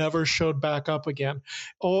then never showed back up again.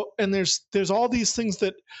 Oh, and there's all these things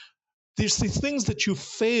that. There's these things that you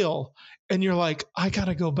fail and you're like, I got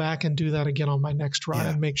to go back and do that again on my next run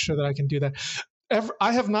and make sure that I can do that.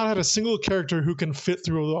 I have not had a single character who can fit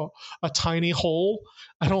through a tiny hole.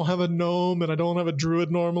 I don't have a gnome and I don't have a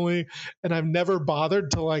druid normally. And I've never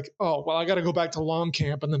bothered to like, oh, well, I got to go back to Long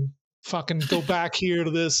Camp and then fucking go back here to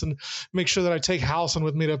this and make sure that I take Halsin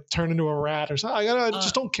with me to turn into a rat or something. I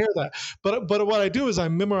just don't care that. But what I do is I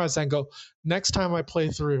memorize that and go, next time I play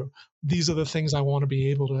through, these are the things I want to be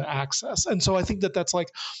able to access. And so I think that that's like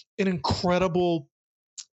an incredible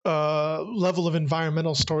level of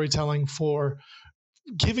environmental storytelling for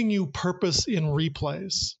giving you purpose in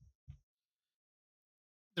replays.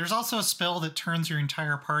 there's also a spell that turns your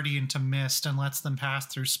entire party into mist and lets them pass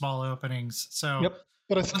through small openings. So Yep.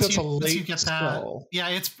 But I think that's a late spell. Yeah,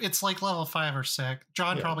 it's like level 5 or 6.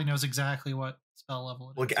 John probably knows exactly what spell level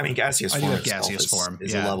it is. Well, I mean, gaseous form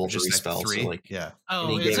is a level 3 spell. So like,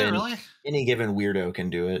 is it really? Any given weirdo can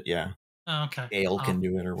do it. Yeah. Oh, okay. Gale can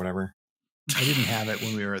do it or whatever. I didn't have it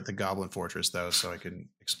when we were at the Goblin Fortress, though, so I couldn't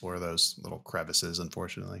explore those little crevices,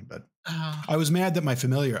 unfortunately. But I was mad that my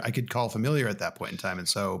familiar, I could call familiar at that point in time, and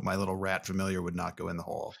so my little rat familiar would not go in the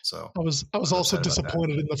hole. So I was also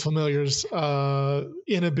disappointed in the familiar's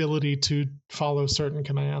inability to follow certain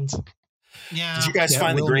commands. Yeah. Did you guys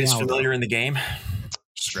find the greatest familiar in the game?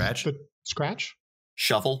 Scratch.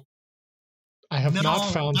 Shovel. I have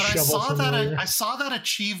not found shovel familiar. I saw that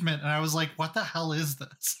achievement and I was like, what the hell is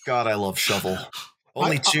this? God, I love shovel.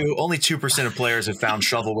 Only 2% of players have found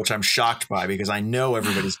shovel, which I'm shocked by because I know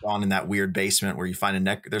everybody's gone in that weird basement where you find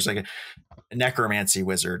there's like a necromancy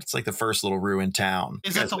wizard. It's like the first little ruined town.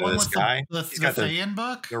 Is that the one with guy? the Thayan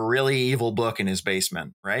book? The really evil book in his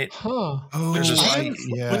basement, right? Huh. Oh, there's a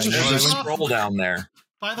scroll down there.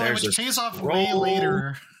 By the way, which pays off way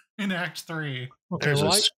later in Act 3. Okay, there's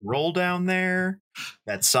a scroll down there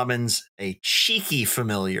that summons a cheeky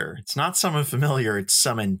familiar. It's not summon familiar, it's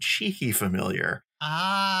summon cheeky familiar.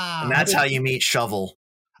 Ah. And that's how you meet Shovel.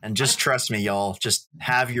 And just trust me, y'all. Just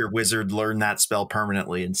have your wizard learn that spell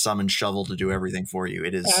permanently and summon Shovel to do everything for you.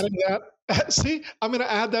 It is adding that. See, I'm going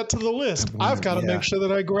to add that to the list. I've got to make sure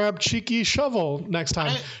that I grab cheeky Shovel next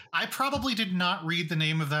time. I probably did not read the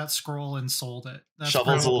name of that scroll and sold it.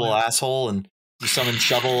 Shovel's a little asshole, and you summon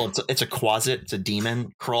Shovel. It's a quasit. It's a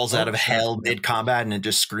demon. Crawls out of hell mid-combat, and it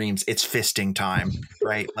just screams, "It's fisting time!"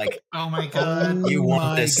 Right? Like, oh my god, you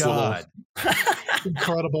want this little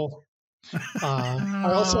incredible.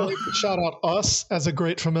 I also like to shout out Us as a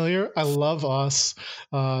great familiar. I love Us,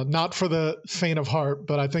 not for the faint of heart,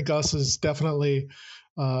 but I think Us is definitely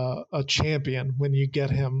a champion when you get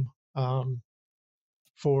him.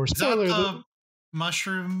 For spoiler, is that the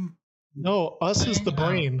mushroom? No, Us is the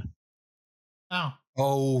brain.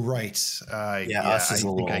 Oh, right. Us is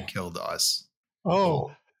I think I killed Us.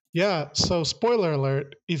 Oh, yeah. So, spoiler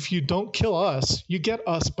alert: if you don't kill Us, you get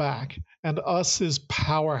Us back. And Us is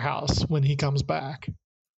powerhouse when he comes back.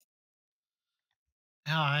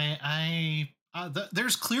 There's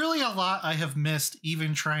clearly a lot I have missed,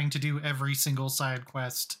 even trying to do every single side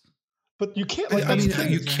quest. But you can't.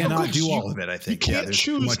 You cannot do all of it. I think you can't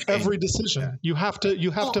choose every decision. Yeah.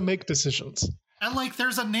 You have to make decisions. And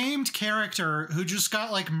there's a named character who just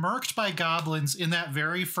got murked by goblins in that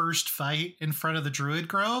very first fight in front of the Druid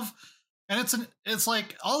Grove. And it's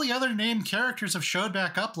like all the other named characters have showed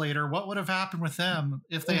back up later. What would have happened with them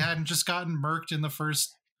if they hadn't just gotten murked in the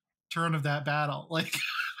first turn of that battle?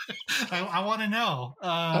 I want to know.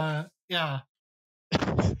 Yeah.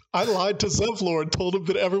 I lied to Zevlor and told him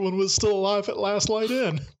that everyone was still alive at Last Light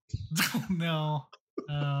In. No.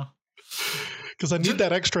 Because I need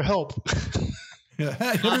that extra help. Yeah,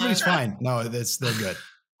 everybody's fine. No, they're good.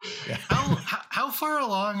 Yeah. How far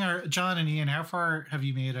along are John and Ian? How far have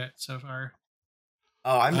you made it so far?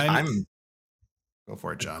 Oh, I'm go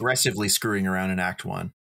for it, John. Aggressively screwing around in Act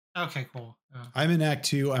 1. Okay, cool. I'm in Act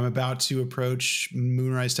 2. I'm about to approach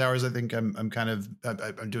Moonrise Towers. I think I'm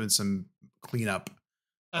doing some cleanup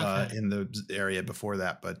in the area before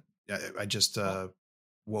that, but I just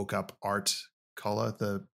woke up Art Culla,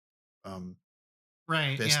 the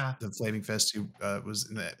the flaming fist who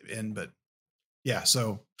was in but. Yeah,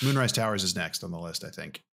 so Moonrise Towers is next on the list, I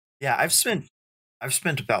think. Yeah, I've spent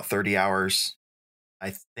about 30 hours,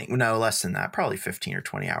 I think, no, less than that, probably 15 or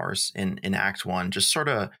 20 hours in Act 1, just sort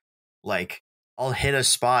of I'll hit a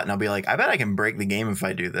spot and I'll be like, I bet I can break the game if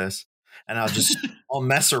I do this. And I'll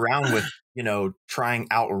mess around with, trying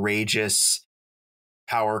outrageous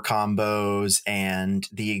power combos and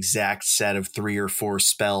the exact set of 3 or 4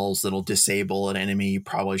 spells that'll disable an enemy you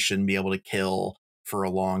probably shouldn't be able to kill for a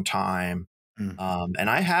long time. And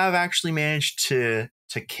I have actually managed to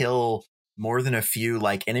kill more than a few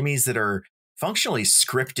enemies that are functionally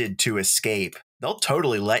scripted to escape. They'll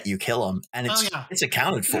totally let you kill them, and it's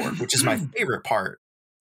accounted for, which is my favorite part.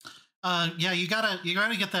 You gotta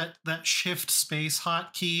get that shift space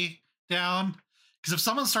hotkey down, because if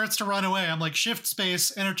someone starts to run away, I'm like, shift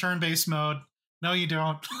space, enter turn-based mode. No, you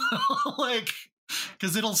don't.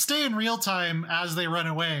 Because it'll stay in real time as they run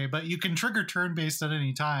away, but you can trigger turn-based at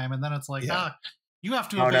any time, and then it's you have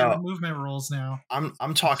to obey the movement rules now.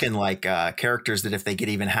 I'm talking characters that if they get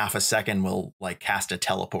even half a second will cast a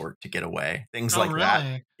teleport to get away. Things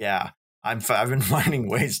that. Yeah, I've been finding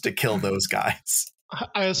ways to kill those guys.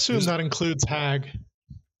 I assume that includes Hag.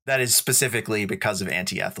 That is specifically because of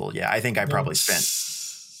Anti-Ethel. Yeah, I think I probably spent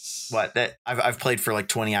what that I've played for like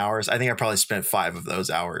 20 hours. I think I probably spent 5 of those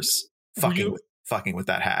hours fucking with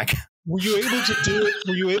that hag. Were you able to do it?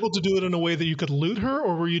 Were you able to do it in a way that you could loot her,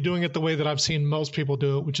 or were you doing it the way that I've seen most people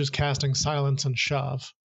do it, which is casting silence and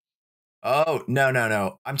shove? Oh,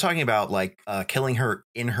 no. I'm talking about like killing her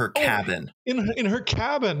in her cabin. In her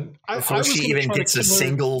cabin. Before she even gets a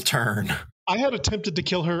single turn. I had attempted to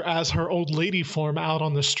kill her as her old lady form out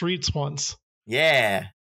on the streets once. Yeah.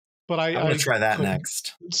 But I'm going to try that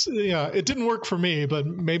next. Yeah, it didn't work for me, but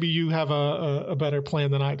maybe you have a better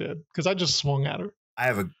plan than I did, because I just swung at her.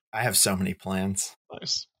 I have so many plans.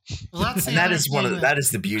 Nice. Well, that's and that is that is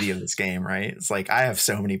the beauty of this game, right? It's like I have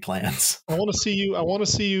so many plans. I want to see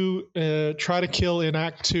you try to kill in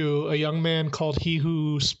Act 2 a young man called He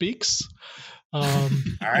Who Speaks. All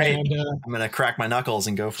right, and, I'm gonna crack my knuckles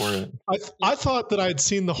and go for it. I thought that I'd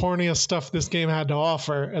seen the horniest stuff this game had to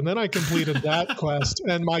offer, and then I completed that quest,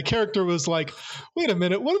 and my character was like, "Wait a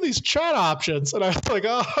minute, what are these chat options?" And I was like,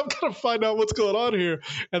 "Oh, I'm gonna find out what's going on here."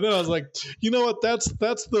 And then I was like, "You know what? That's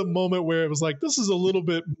the moment where it was like, this is a little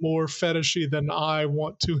bit more fetishy than I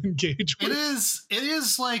want to engage with." It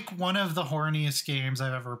is like one of the horniest games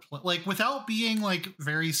I've ever played. Like, without being like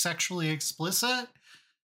very sexually explicit.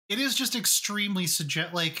 It is just extremely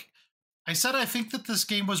like I said, I think that this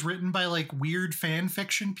game was written by like weird fan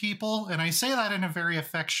fiction people, and I say that in a very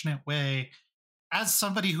affectionate way, as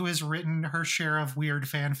somebody who has written her share of weird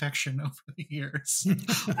fan fiction over the years.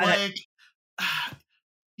 Like,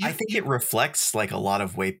 I think it reflects like a lot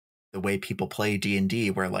of the way people play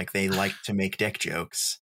D&D, where like they like to make dick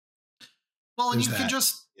jokes. Well, and you can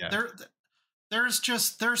just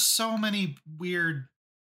there's so many weird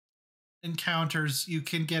encounters you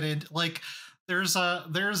can get in. Like there's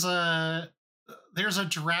a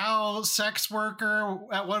drow sex worker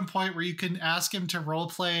at one point where you can ask him to role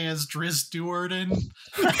play as Driz Duarden.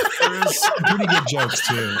 There's pretty good jokes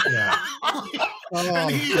too. Yeah. And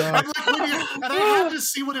I had to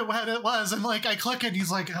see what it was, and like I click it, and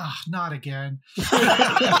he's like, "Oh, not again."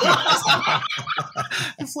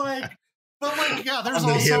 It's like, but like, yeah, there's I'm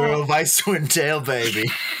the also hero of Icewind Dale, baby.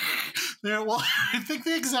 Yeah, well, I think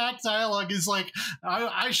the exact dialogue is like,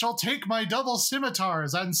 I shall take my double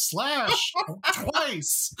scimitars and slash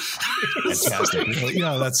twice. Fantastic.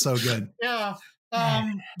 Yeah, that's so good. Yeah.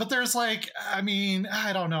 But there's like, I mean,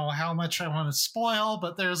 I don't know how much I want to spoil,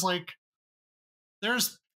 but there's like,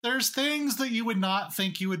 there's things that you would not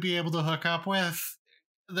think you would be able to hook up with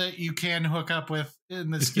that you can hook up with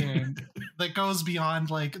in this game that goes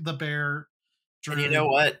beyond like the bare. And you know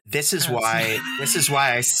what? This is why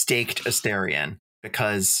I staked Astarion,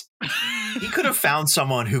 because he could have found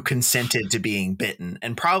someone who consented to being bitten,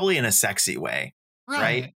 and probably in a sexy way,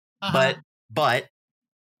 right? But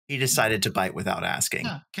he decided to bite without asking.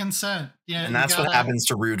 Yeah, consent. Yeah, and that's what happens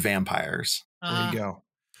to rude vampires. There you go.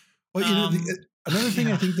 Well, you know, another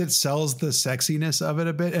thing I think that sells the sexiness of it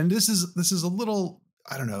a bit, and this is a little,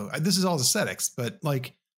 I don't know, this is all aesthetics, but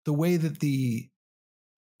like the way that the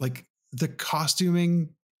costuming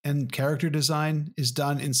and character design is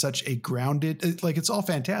done in such a grounded, like it's all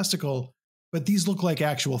fantastical, but these look like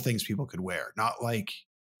actual things people could wear, not like,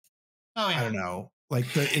 I don't know,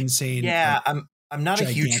 like the insane. Yeah, like, I'm not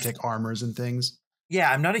gigantic a huge armors and things.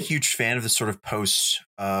 Yeah, I'm not a huge fan of the sort of post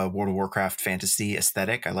World of Warcraft fantasy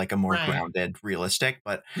aesthetic. I like a more grounded, realistic,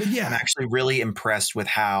 but yeah. I'm actually really impressed with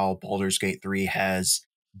how Baldur's Gate 3 has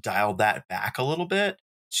dialed that back a little bit.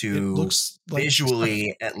 To looks like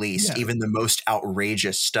visually, at least, even the most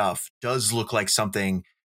outrageous stuff does look like something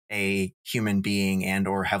a human being and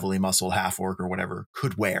or heavily muscled half orc or whatever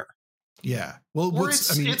could wear. Yeah. Well,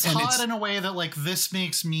 it's hot in a way that like this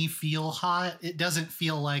makes me feel hot. It doesn't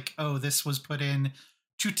feel like, oh, this was put in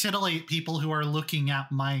to titillate people who are looking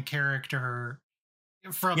at my character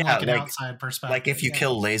from like an outside perspective. Like if you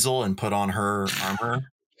kill Lae'zel and put on her armor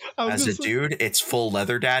as a dude, it's full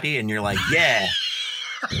leather daddy, and you're like, yeah.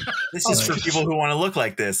 This is for people who want to look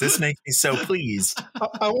like this. This makes me so pleased.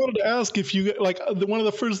 I wanted to ask if you like one of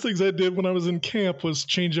the first things I did when I was in camp was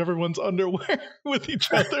change everyone's underwear with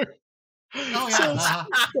each other. Oh yeah.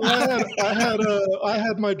 So I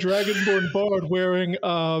had my Dragonborn bard wearing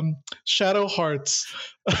Shadowheart's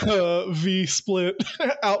V split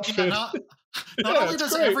outfit. Not only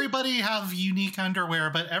does everybody have unique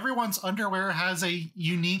underwear, but everyone's underwear has a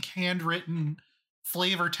unique handwritten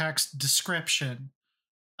flavor text description.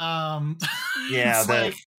 I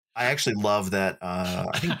actually love that. I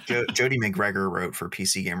think Jody McGregor wrote for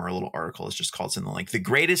PC Gamer a little article. It's just called something like the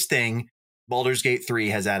greatest thing Baldur's Gate 3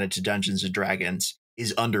 has added to Dungeons and Dragons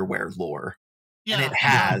is underwear lore. Yeah. And it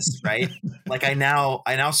has, right? Like I now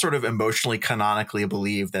sort of emotionally canonically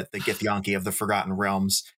believe that the Githyanki of the Forgotten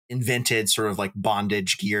Realms invented sort of like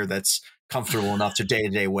bondage gear that's comfortable enough to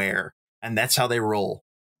day-to-day wear. And that's how they roll.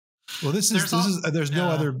 Well, there's no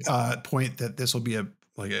other point that this will be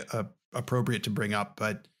appropriate to bring up,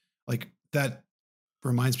 but like that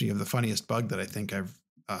reminds me of the funniest bug that I think I've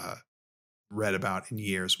read about in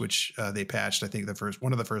years, which they patched. I think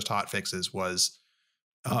one of the first hot fixes was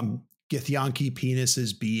Githyanki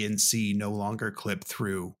penises B and C no longer clip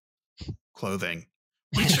through clothing.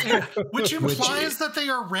 Which implies that they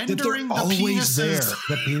are rendering the penises there.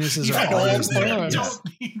 The penises are always there. You don't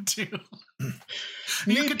need to.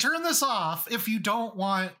 You can turn this off if you don't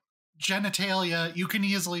want genitalia. You can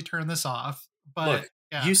easily turn this off. But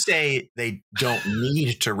look, you say they don't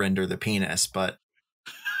need to render the penis, but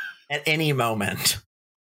at any moment.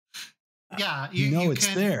 Yeah, it's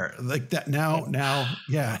there like that now.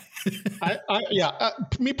 Yeah,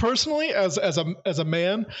 me personally, as a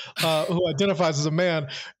man who identifies as a man,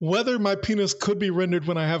 whether my penis could be rendered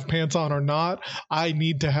when I have pants on or not, I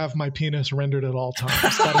need to have my penis rendered at all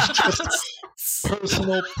times. That is just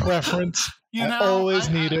personal preference. I always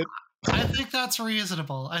need it. I think that's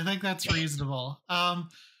reasonable.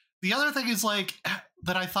 The other thing is like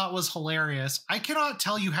that I thought was hilarious. I cannot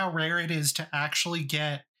tell you how rare it is to actually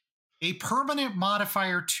get a permanent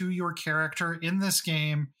modifier to your character in this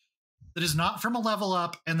game that is not from a level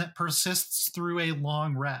up and that persists through a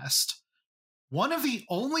long rest. One of the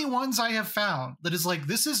only ones I have found that is like,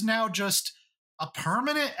 this is now just a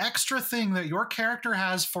permanent extra thing that your character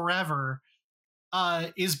has forever,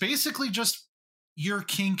 is basically just you're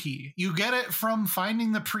kinky. You get it from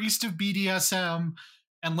finding the priest of BDSM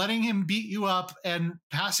and letting him beat you up and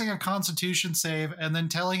passing a constitution save and then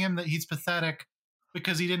telling him that he's pathetic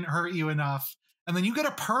because he didn't hurt you enough. And then you get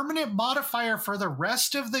a permanent modifier for the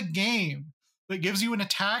rest of the game that gives you an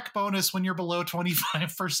attack bonus when you're below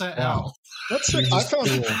 25% health. That's it.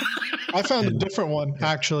 I found a different one,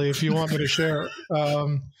 actually, if you want me to share.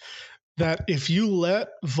 That if you let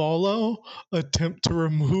Volo attempt to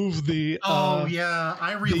remove the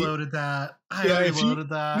I reloaded that.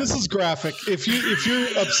 This is graphic. If you're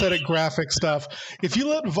upset at graphic stuff, if you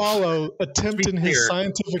let Volo attempt in his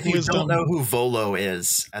scientific wisdom, you don't know who Volo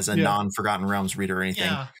is as a non-Forgotten Realms reader or anything.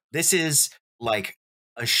 Yeah. This is like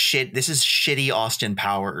this is shitty Austin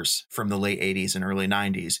Powers from the late 80s and early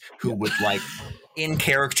 90s who would like in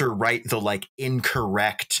character write the like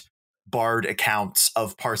incorrect bard accounts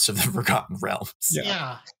of parts of the Forgotten Realms.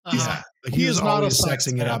 Like he is always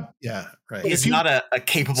sexing it up. Yeah, right. He's not a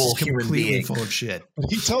capable human being. Full of shit.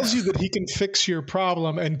 He tells you that he can fix your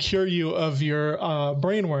problem and cure you of your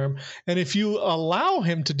brainworm. And if you allow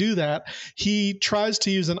him to do that, he tries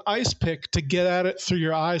to use an ice pick to get at it through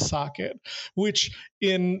your eye socket, which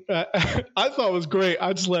I thought was great.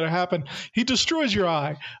 I just let it happen. He destroys your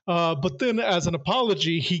eye. But then as an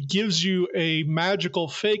apology, he gives you a magical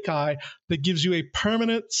fake eye that gives you a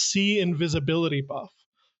permanent C invisibility buff.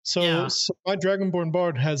 So my Dragonborn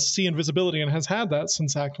Bard has C invisibility and has had that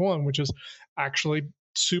since Act 1, which is actually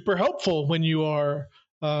super helpful when you are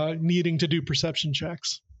needing to do perception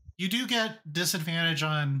checks. You do get disadvantage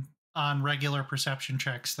on regular perception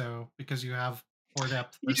checks, though, because you have 4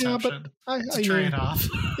 depth perception. Yeah, but it's a trade-off.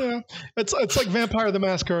 Yeah, it's like Vampire the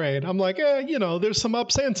Masquerade. I'm like, there's some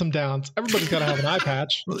ups and some downs. Everybody's got to have an eye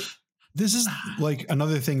patch. This is like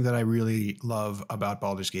another thing that I really love about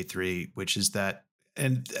Baldur's Gate 3, which is that,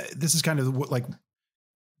 and this is kind of like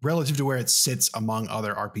relative to where it sits among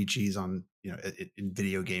other RPGs on, in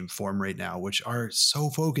video game form right now, which are so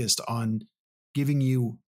focused on giving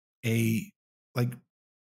you the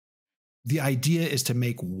idea is to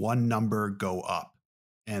make one number go up.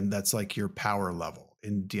 And that's like your power level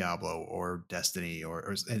in Diablo or Destiny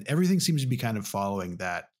and everything seems to be kind of following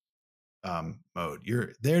that mode.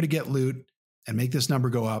 You're there to get loot and make this number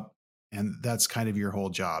go up. And that's kind of your whole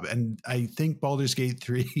job. And I think Baldur's Gate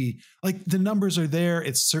 3, like the numbers are there.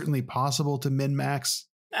 It's certainly possible to min-max.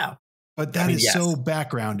 No. But that is so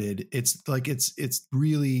backgrounded. It's like it's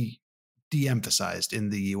really de-emphasized in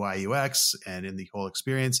the UI UX and in the whole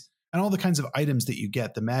experience. And all the kinds of items that you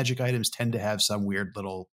get. The magic items tend to have some weird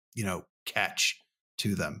little, catch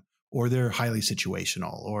to them. Or they're highly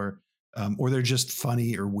situational or they're just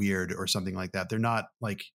funny or weird or something like that. They're not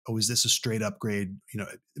like, oh, is this a straight upgrade?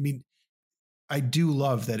 I do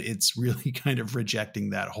love that it's really kind of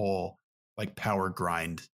rejecting that whole like power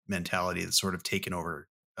grind mentality that's sort of taken over.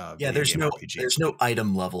 There's no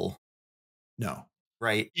item level. No.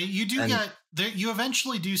 Right. You do you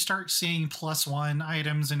eventually do start seeing +1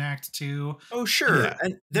 items in Act 2. Oh, sure. Yeah.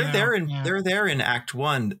 And they're there in Act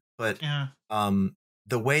 1, but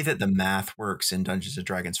the way that the math works in Dungeons and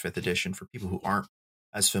Dragons 5th edition for people who aren't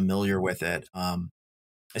as familiar with it,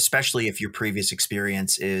 especially if your previous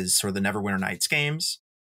experience is sort of the Neverwinter Nights games,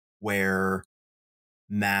 where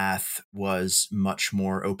math was much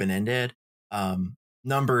more open-ended.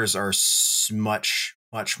 Numbers are much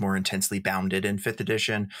more intensely bounded in 5th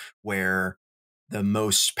edition, where the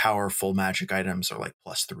most powerful magic items are like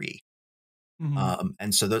 +3.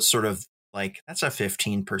 And so that's sort of like, that's a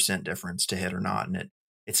 15% difference to hit or not. And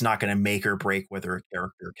it's not going to make or break whether a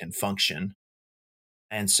character can function.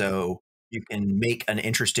 And so you can make an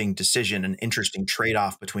interesting decision, an interesting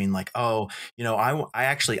trade-off between like, oh, you know, I'm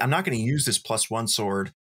not going to use this +1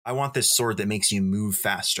 sword. I want this sword that makes you move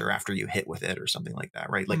faster after you hit with it or something like that,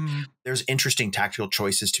 right? Like there's interesting tactical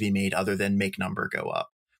choices to be made other than make number go up,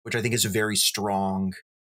 which I think is a very strong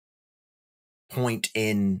point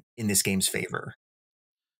in this game's favor.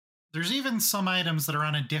 There's even some items that are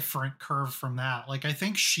on a different curve from that. Like I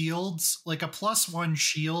think shields, like a +1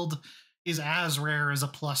 shield is as rare as a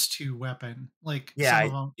 +2 weapon. Like some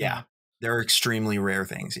of them, yeah. They're extremely rare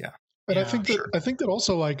things, yeah. And I think that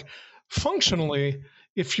also, like, functionally,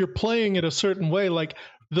 if you're playing it a certain way, like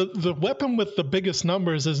the weapon with the biggest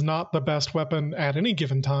numbers is not the best weapon at any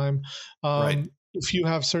given time. Right. If you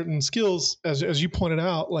have certain skills, as you pointed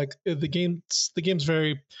out, like the game's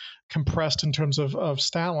very compressed in terms of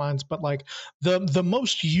stat lines, but like the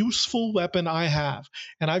most useful weapon I have,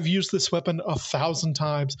 and I've used this weapon 1,000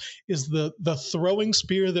 times, is the throwing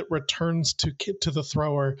spear that returns to the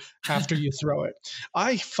thrower after you throw it.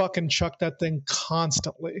 I fucking chuck that thing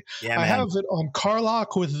constantly. Yeah, I man. have it on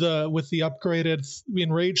Carlock with the upgraded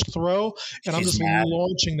enraged throw, and I'm just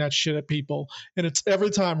launching that shit at people, and it's every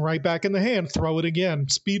time right back in the hand. Throw it again,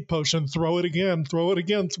 speed potion, throw it again, throw it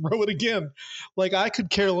again, throw it again. Like I could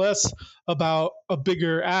care less about a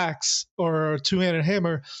bigger axe or a two-handed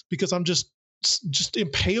hammer because I'm just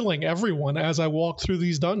impaling everyone as I walk through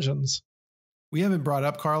these dungeons. We haven't brought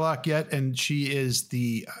up Carlock yet, and she is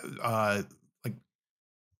the like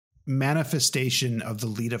manifestation of the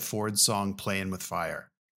Lita Ford song "Playing with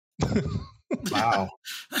Fire." Wow.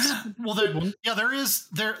 Well,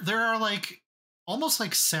 there are like almost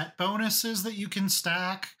like set bonuses that you can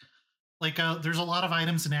stack. Like there's a lot of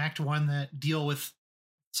items in Act 1 that deal with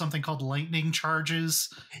something called lightning charges.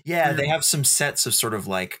 Yeah, they have some sets of sort of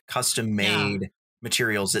like custom made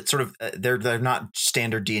materials that sort of they're not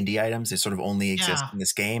standard D&D items. They sort of only exist in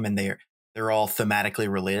this game, and they're all thematically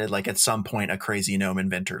related. Like at some point, a crazy gnome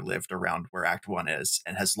inventor lived around where Act 1 is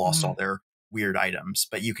and has lost all their weird items,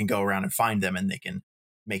 but you can go around and find them, and they can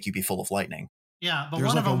make you be full of lightning. Yeah, but there's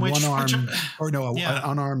one like of them, an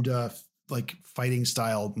unarmed like fighting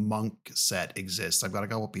style monk set exists. I've got a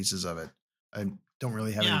couple pieces of it. I don't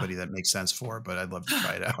really have anybody that makes sense for, but I'd love to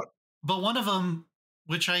try it out. But one of them,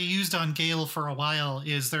 which I used on Gale for a while,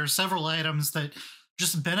 is there are several items that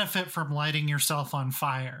just benefit from lighting yourself on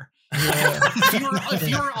fire. Yeah. if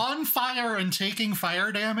you're on fire and taking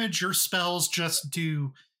fire damage, your spells just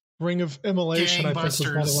do Ring of Immolation, I think was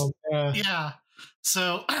one of them. Yeah.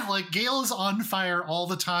 So like Gale is on fire all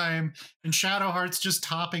the time, and Shadowheart's just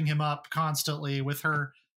topping him up constantly with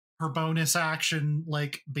her bonus action,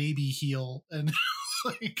 like baby heal. And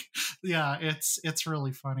like, yeah, it's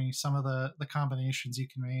really funny. Some of the combinations you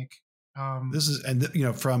can make. This is, and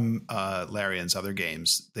from Larian's other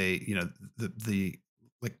games, they, the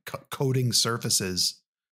like coating surfaces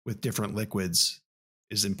with different liquids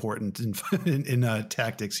is important in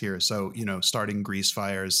tactics here. So, starting grease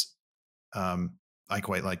fires, I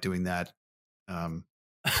quite like doing that. But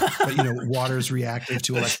water's reactive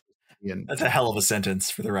to electricity. And that's a hell of a sentence,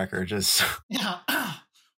 for the record. Just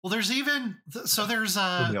well, there's even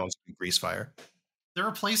there's grease fire. There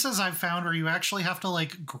are places I've found where you actually have to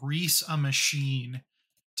like grease a machine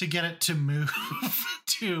to get it to move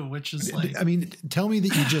too, which is like, I mean, tell me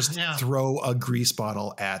that you just throw a grease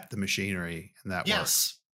bottle at the machinery and that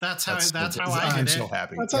works. That's how I did I'm it. So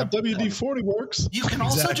happy. That's how WD-40 works. You can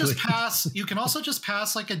also just pass. You can also just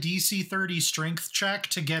pass like a DC 30 strength check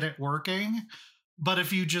to get it working. But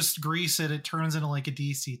if you just grease it, it turns into like a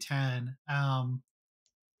DC 10.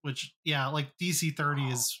 Which like DC 30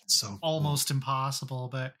 is so almost impossible.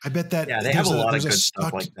 But I bet that they have a lot of good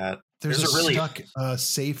stuff like that. There's a really stuck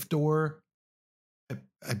safe door.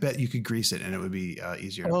 I bet you could grease it and it would be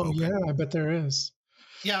easier. Oh yeah, I bet there is.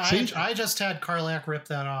 Yeah, I just had Carlac rip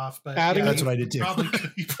that off, but that's what I did too.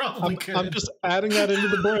 You probably could. I'm just adding that into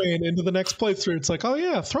the brain, into the next playthrough. It's like, oh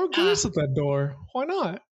yeah, throw grease at that door. Why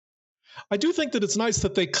not? I do think that it's nice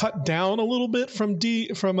that they cut down a little bit from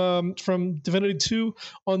Divinity 2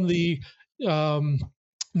 on the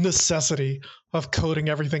necessity of coating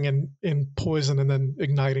everything in poison and then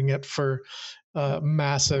igniting it for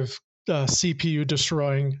massive CPU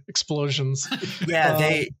destroying explosions.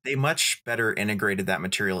 Yeah, they much better integrated that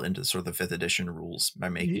material into sort of the 5th edition rules by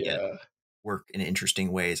making it work in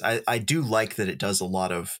interesting ways. I do like that it does a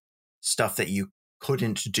lot of stuff that you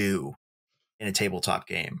couldn't do in a tabletop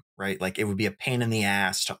game, right? Like it would be a pain in the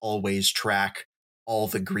ass to always track all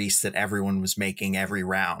the grease that everyone was making every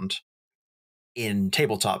round in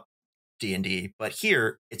tabletop D&D, but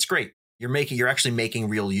here it's great. You're actually making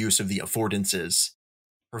real use of the affordances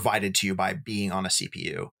provided to you by being on a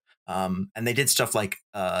CPU. And they did stuff like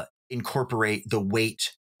incorporate the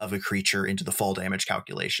weight of a creature into the fall damage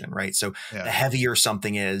calculation, right? So the heavier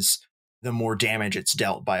something is, the more damage it's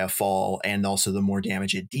dealt by a fall, and also the more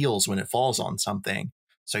damage it deals when it falls on something.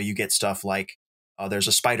 So you get stuff like there's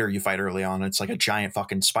a spider you fight early on. It's like a giant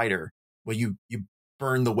fucking spider. Well, you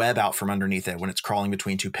burn the web out from underneath it when it's crawling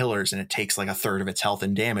between 2 pillars, and it takes like a third of its health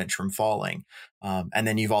and damage from falling. And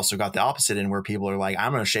then you've also got the opposite end where people are like,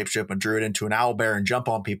 I'm going to shapeshift a druid into an owlbear and jump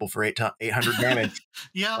on people for 800 damage.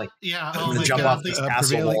 Yeah. I'm going to jump off these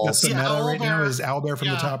castle walls. That's the meta right now is owlbear from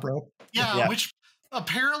the top rope. Yeah, which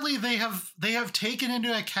apparently they have taken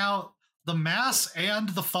into account the mass and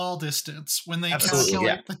the fall distance when they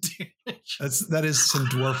calculate the damage. That is some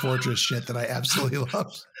Dwarf Fortress shit that I absolutely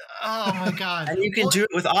love. Oh my god! And you can do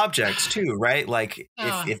it with objects too, right? Like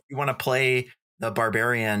if you want to play the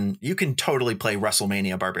barbarian, you can totally play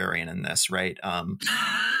WrestleMania barbarian in this, right?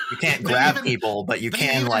 You can't grab people, but you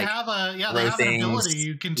can like throw things.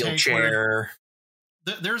 You can take chair.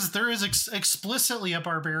 There is explicitly a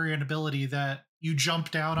barbarian ability that you jump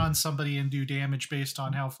down on somebody and do damage based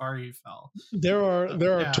on how far you fell. There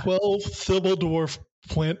are 12 Thibbledorf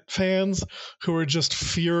Flint fans who are just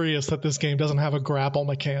furious that this game doesn't have a grapple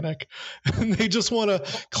mechanic. And they just want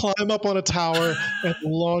to climb up on a tower and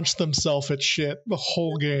launch themselves at shit the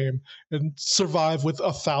whole game and survive with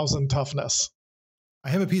 1,000 toughness. I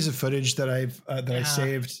have a piece of footage that I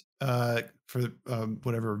saved for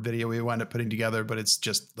whatever video we wound up putting together, but it's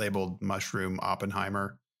just labeled Mushroom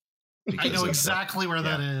Oppenheimer. I know exactly where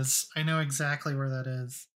that is.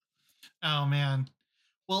 Oh, man.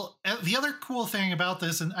 Well, the other cool thing about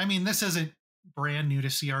this, and I mean, this isn't brand new to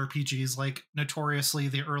CRPGs, like notoriously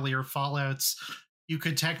the earlier Fallouts, you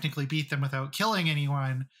could technically beat them without killing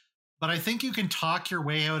anyone, but I think you can talk your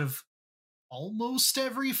way out of almost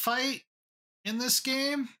every fight in this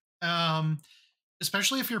game,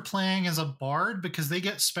 especially if you're playing as a bard, because they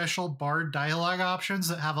get special bard dialogue options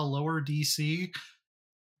that have a lower DC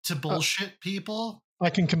to bullshit people. I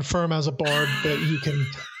can confirm as a bard that you can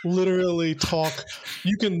literally talk.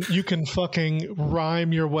 You can fucking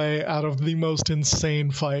rhyme your way out of the most insane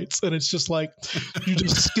fights, and it's just like you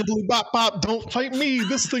just skibbly bop bop. Don't fight me.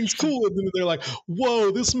 This thing's cool. And then they're like, "Whoa,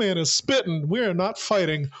 this man is spitting. We are not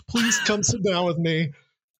fighting. Please come sit down with me."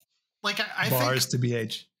 Like I bars think, to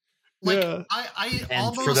BH. Like, yeah.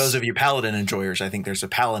 And for those of you paladin enjoyers, I think there's a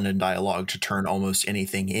paladin dialogue to turn almost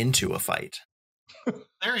anything into a fight.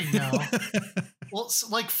 There you go. Well,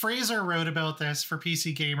 like Fraser wrote about this for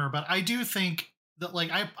PC Gamer, but I do think that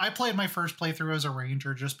like I played my first playthrough as a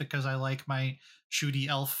ranger just because I like my shooty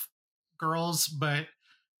elf girls, but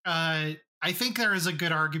I think there is a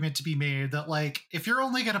good argument to be made that like if you're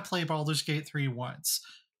only going to play Baldur's Gate 3 once,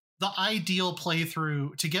 the ideal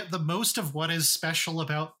playthrough to get the most of what is special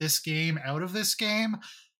about this game out of this game,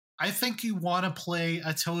 I think you want to play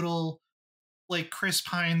a total like Chris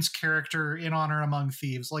Pine's character in Honor Among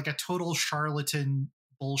Thieves, like a total charlatan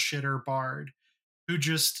bullshitter bard who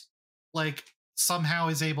just like somehow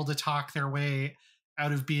is able to talk their way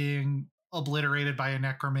out of being obliterated by a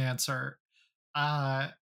necromancer.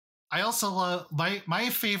 I also love my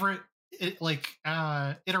favorite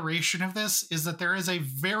iteration of this is that there is a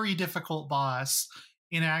very difficult boss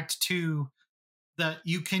in Act 2 that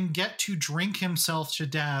you can get to drink himself to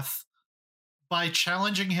death by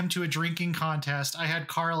challenging him to a drinking contest. I had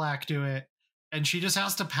Karlak do it, and she just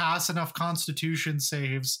has to pass enough Constitution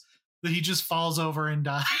saves that he just falls over and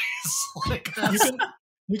dies. Like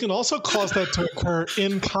you can also cause that to occur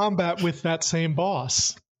in combat with that same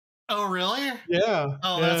boss. Oh, really? Yeah.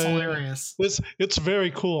 Oh, that's hilarious. It's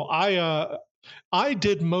very cool. I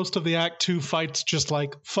did most of the Act 2 fights just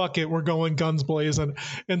like, fuck it, we're going guns blazing.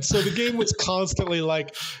 And so the game was constantly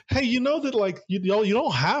like, hey, you know that like, you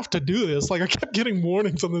don't have to do this. Like I kept getting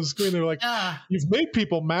warnings on the screen. They're like, you've made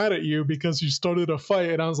people mad at you because you started a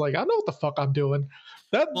fight. And I was like, I know what the fuck I'm doing.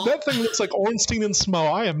 That thing looks like Ornstein and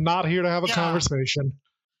Smo. I am not here to have a conversation.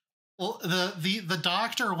 Well, the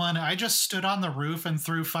doctor one, I just stood on the roof and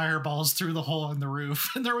threw fireballs through the hole in the roof,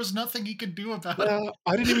 and there was nothing he could do about it.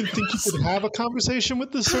 I didn't even think you could have a conversation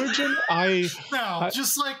with the surgeon.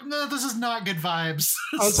 Just like, no, this is not good vibes.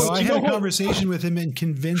 So I had a conversation with him and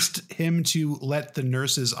convinced him to let the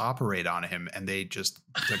nurses operate on him, and they just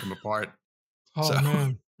took him apart. Oh,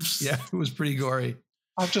 man. Yeah, it was pretty gory.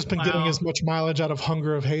 I've just been getting as much mileage out of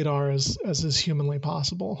Hunger of Hadar as is humanly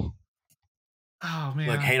possible. Oh man!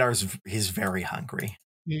 Look, he's very hungry.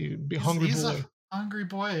 He's boy. A hungry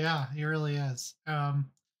boy. Yeah, he really is.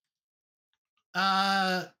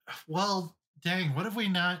 Well, dang, what have we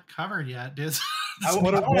not covered yet?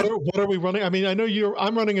 What are we running? I mean, I know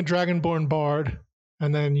I'm running a Dragonborn Bard,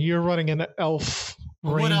 and then you're running an Elf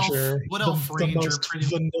Ranger. What elf ranger? The most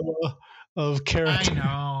vanilla of characters.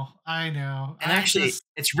 I know. And actually,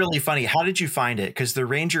 it's really funny. How did you find it? Because the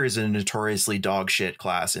Ranger is a notoriously dog shit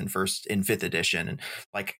class in 5th edition, and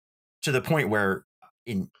like to the point where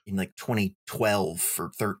in like 2012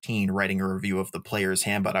 or 13, writing a review of the Player's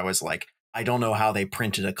Handbook, I was like, I don't know how they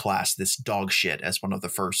printed a class this dog shit as one of the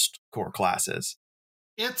first core classes.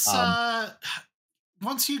 It's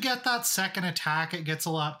once you get that second attack, it gets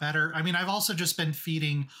a lot better. I mean, I've also just been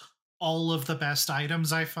feeding all of the best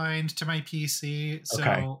items I find to my PC,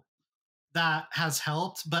 so that has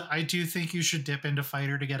helped. But I do think you should dip into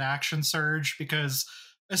fighter to get action surge, because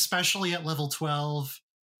especially at level 12,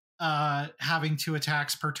 having 2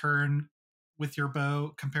 attacks per turn with your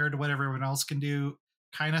bow compared to what everyone else can do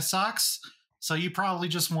kind of sucks. So you probably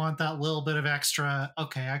just want that little bit of extra.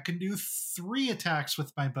 Okay, I can do 3 attacks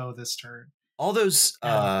with my bow this turn. All those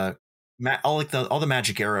all the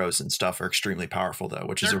magic arrows and stuff are extremely powerful, though,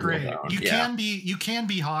 which is a great. real You can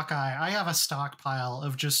be Hawkeye. I have a stockpile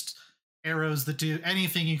of just arrows that do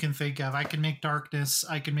anything you can think of. I can make darkness.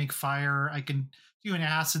 I can make fire. I can do an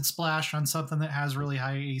acid splash on something that has really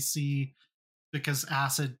high AC, because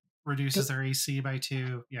acid reduces their AC by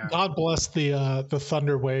 2. Yeah. God bless the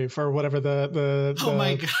thunder wave, or whatever oh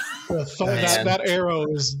my god. That arrow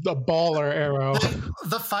is a baller arrow.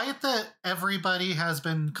 The fight that everybody has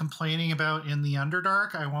been complaining about in the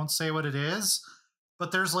Underdark, I won't say what it is,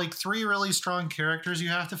 but there's like 3 really strong characters you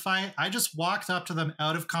have to fight. I just walked up to them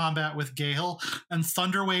out of combat with Gale and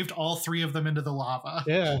thunder waved all 3 of them into the lava.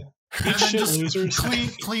 Yeah. And then just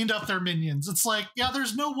cleaned up their minions. It's like, yeah,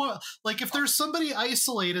 there's no like, if there's somebody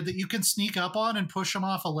isolated that you can sneak up on and push them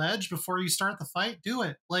off a ledge before you start the fight, do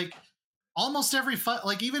it. Like, almost every fight,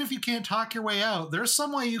 like, even if you can't talk your way out, there's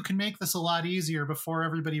some way you can make this a lot easier before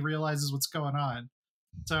everybody realizes what's going on.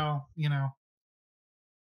 So,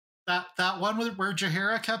 that one where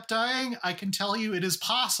Jaheira kept dying, I can tell you it is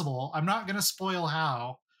possible. I'm not going to spoil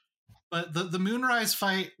how, but the Moonrise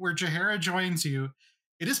fight where Jaheira joins you,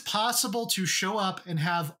 it is possible to show up and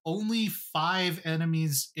have only 5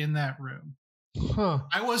 enemies in that room. Huh.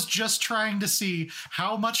 I was just trying to see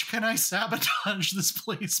how much can I sabotage this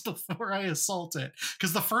place before I assault it.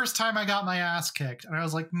 Because the first time I got my ass kicked, and I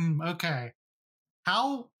was like, okay,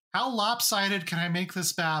 how lopsided can I make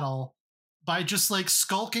this battle by just like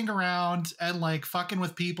skulking around and like fucking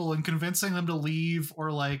with people and convincing them to leave,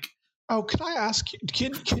 or like... Oh, can I ask you,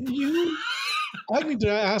 can you... I need to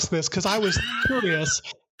ask this because I was curious.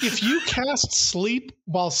 If you cast sleep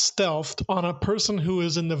while stealthed on a person who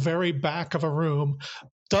is in the very back of a room,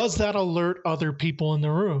 does that alert other people in the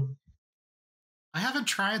room? I haven't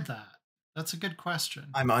tried that. That's a good question.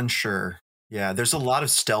 I'm unsure. Yeah, there's a lot of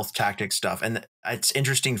stealth tactic stuff. And it's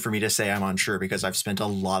interesting for me to say I'm unsure, because I've spent a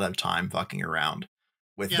lot of time fucking around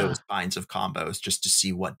with those kinds of combos just to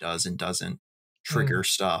see what does and doesn't trigger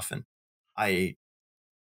stuff. And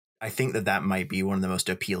I think that might be one of the most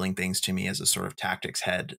appealing things to me as a sort of tactics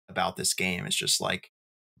head about this game. It's just like,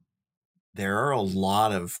 there are a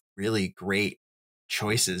lot of really great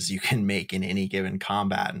choices you can make in any given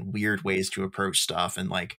combat, and weird ways to approach stuff. And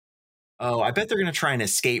like, oh, I bet they're going to try and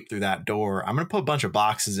escape through that door. I'm going to put a bunch of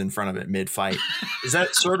boxes in front of it mid-fight. Is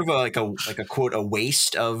that sort of like a quote, a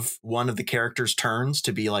waste of one of the characters' turns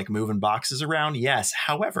to be like moving boxes around? Yes.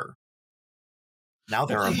 However, now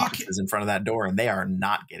there are boxes in front of that door, and they are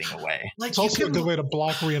not getting away. Like, it's also a good way to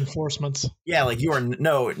block reinforcements. Yeah, like you are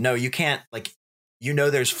you can't, like,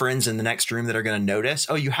 there's friends in the next room that are going to notice.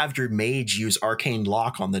 Oh, you have your mage use arcane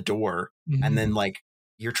lock on the door, and then like,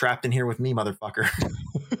 you're trapped in here with me, motherfucker.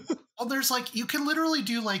 Well, there's like, you can literally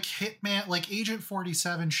do like Hitman, like Agent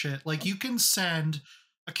 47 shit. Like, you can send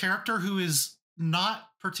a character who is not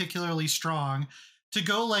particularly strong to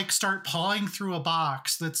go like start pawing through a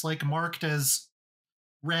box that's like marked as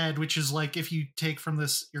red, which is like, if you take from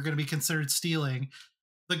this, you're going to be considered stealing.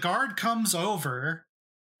 The guard comes over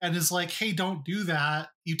and is like, hey, don't do that.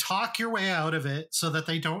 You talk your way out of it so that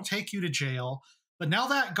they don't take you to jail. But now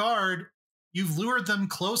that guard, you've lured them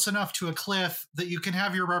close enough to a cliff that you can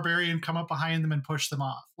have your barbarian come up behind them and push them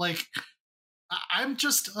off. Like, I'm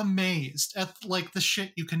just amazed at like the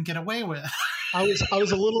shit you can get away with. I was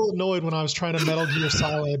a little annoyed when I was trying to Metal Gear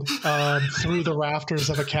Solid through the rafters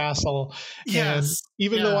of a castle. Yes. And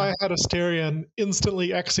even though I had Asterion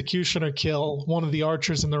instantly executioner kill one of the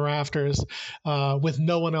archers in the rafters with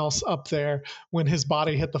no one else up there, when his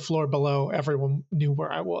body hit the floor below, everyone knew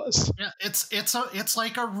where I was. Yeah, it's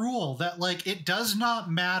like a rule that like it does not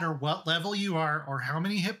matter what level you are or how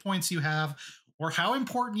many hit points you have or how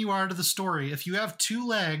important you are to the story. If you have 2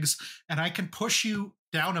 legs and I can push you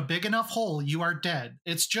down a big enough hole, you are dead.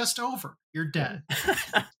 It's just over. You're dead.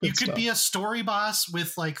 You could be a story boss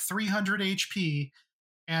with like 300 HP,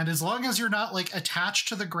 and as long as you're not like attached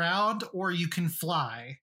to the ground or you can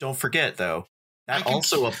fly. Don't forget, though, that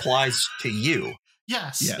also applies to you.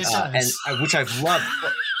 Yes, it does. And which I've loved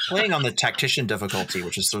playing on the tactician difficulty,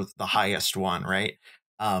 which is sort of the highest one, right?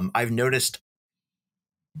 I've noticed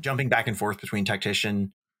jumping back and forth between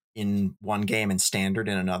tactician in one game and standard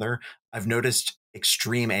in another. I've noticed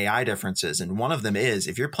extreme AI differences. And one of them is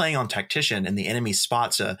if you're playing on tactician and the enemy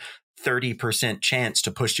spots a 30% chance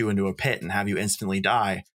to push you into a pit and have you instantly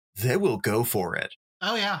die, they will go for it.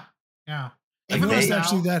 Oh, yeah. Yeah. I noticed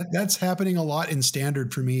actually that's happening a lot in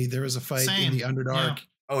standard for me. There was a fight in the Underdark. Yeah.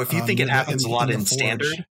 Oh, if you think it happens a lot in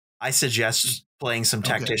standard, I suggest playing some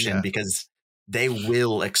tactician because they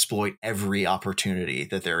will exploit every opportunity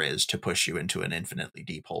that there is to push you into an infinitely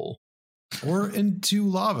deep hole. Or into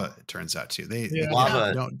lava, it turns out too. They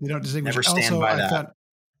don't distinguish. Never stand by that.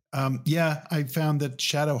 I found that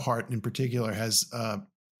Shadowheart in particular has a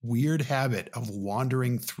weird habit of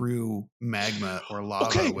wandering through magma or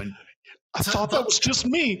lava when I thought that was just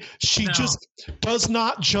me. She just does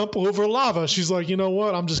not jump over lava. She's like, you know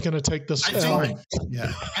what? I'm just going to take this. I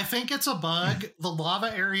think it's a bug. The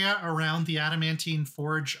lava area around the Adamantine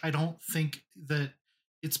Forge, I don't think that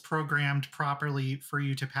it's programmed properly for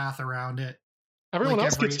you to path around it. Everyone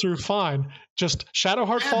else gets through fine. Just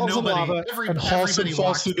Shadowheart falls in lava and Halsin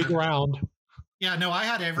falls through the ground. Yeah, no, I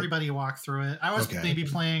had everybody walk through it. I was maybe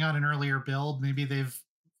playing on an earlier build. Maybe they've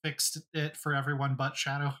fixed it for everyone but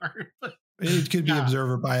Shadowheart. It could be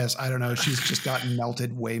observer bias. I don't know. She's just gotten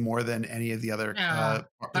melted way more than any of the other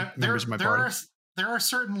members of my party. There are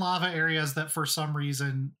certain lava areas that for some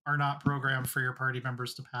reason are not programmed for your party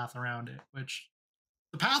members to path around it, which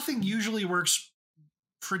the pathing usually works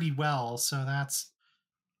pretty well. So that's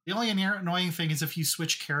the only annoying thing is if you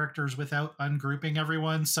switch characters without ungrouping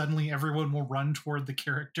everyone, suddenly everyone will run toward the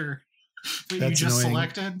character that you just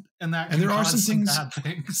selected. And there are some bad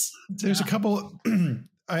things. There's a couple...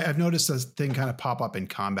 I've noticed this thing kind of pop up in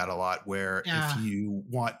combat a lot where if you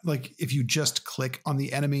want, like if you just click on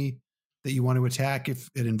the enemy that you want to attack, if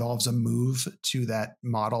it involves a move to that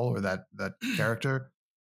model or that character,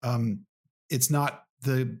 it's not,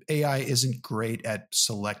 the AI isn't great at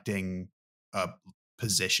selecting a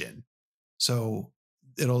position. So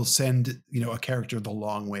it'll send, a character the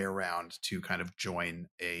long way around to kind of join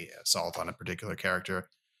a assault on a particular character.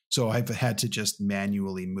 So I've had to just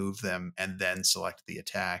manually move them and then select the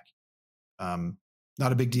attack.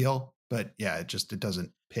 Not a big deal, but yeah, it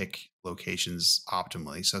doesn't pick locations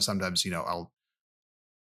optimally. So sometimes, I'll,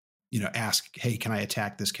 ask, hey, can I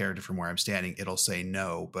attack this character from where I'm standing? It'll say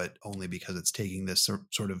no, but only because it's taking this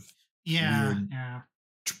sort of weird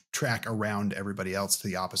track around everybody else to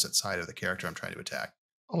the opposite side of the character I'm trying to attack.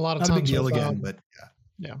 A lot of Not times a big deal again, but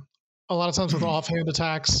yeah. A lot of times with offhand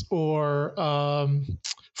attacks or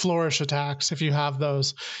flourish attacks, if you have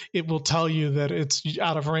those, it will tell you that it's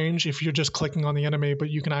out of range if you're just clicking on the enemy, but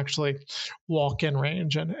you can actually walk in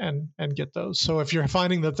range and get those. So if you're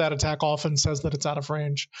finding that attack often says that it's out of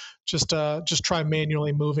range, just try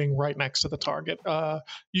manually moving right next to the target.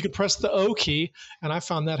 You can press the O key, and I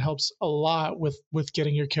found that helps a lot with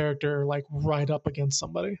getting your character like right up against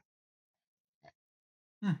somebody.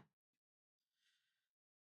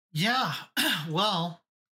 Yeah, well,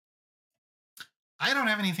 I don't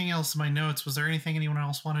have anything else in my notes. Was there anything anyone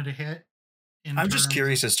else wanted to hit? I'm just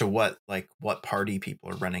curious as to what party people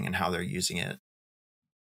are running and how they're using it.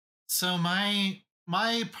 So my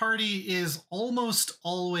party is almost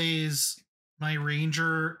always my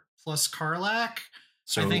ranger plus Karlach.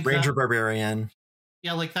 So ranger barbarian.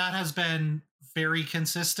 Yeah, like that has been very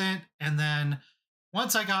consistent. And then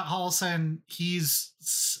once I got Halsin, he's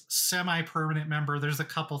semi-permanent member. There's a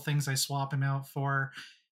couple things I swap him out for.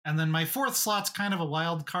 And then my 4th slot's kind of a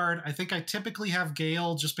wild card. I think I typically have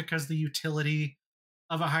Gale just because the utility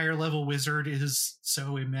of a higher level wizard is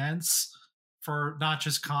so immense for not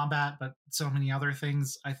just combat, but so many other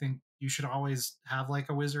things, I think you should always have like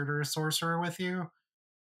a wizard or a sorcerer with you.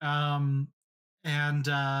 Um, and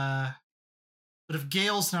but if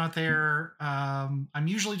Gale's not there, I'm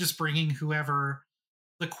usually just bringing whoever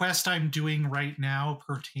the quest I'm doing right now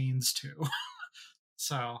pertains to.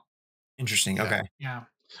 So Interesting. Okay. yeah.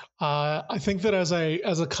 I think that as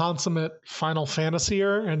a consummate Final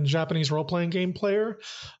Fantasyer and Japanese role playing game player,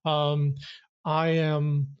 I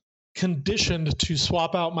am conditioned to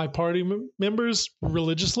swap out my party members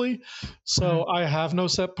religiously. So I have no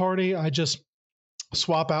set party. I just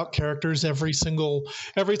swap out characters every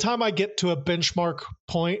time I get to a benchmark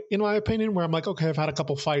point, in my opinion, where I'm like, okay, I've had a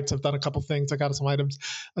couple fights, I've done a couple things, I got some items,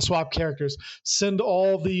 I swap characters, send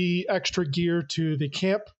all the extra gear to the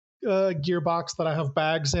camp gearbox that I have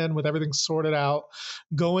bags in with everything sorted out,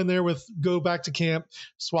 go back to camp,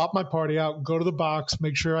 swap my party out, go to the box,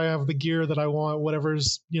 make sure I have the gear that I want,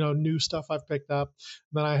 whatever's new stuff I've picked up,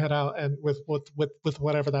 then I head out and with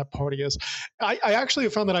whatever that party is. I actually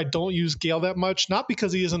have found that I don't use Gale that much, not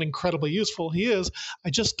because he isn't incredibly useful. He is.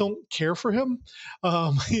 I just don't care for him.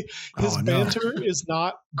 His banter is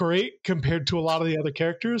not great compared to a lot of the other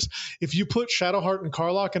characters. If you put Shadowheart and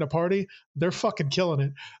Karlach in a party, they're fucking killing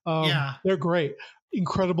it. They're great.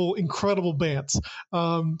 Incredible bants.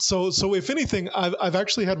 So if anything, I've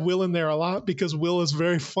actually had Will in there a lot because Will is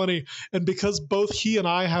very funny, and because both he and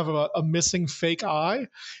I have a missing fake eye.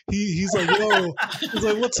 He's like, yo, he's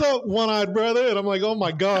like, what's up, one-eyed brother? And I'm like, oh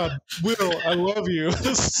my god, Will, I love you.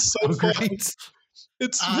 This is so great.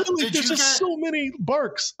 It's really there's just so many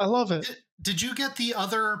barks. I love it. Did you get the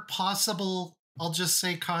other possible, I'll just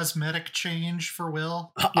say, cosmetic change for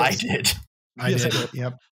Will? Yes. I did. I did.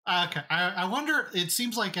 Yep. Okay. I wonder, it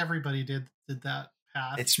seems like everybody did that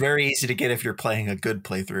path. It's very easy to get if you're playing a good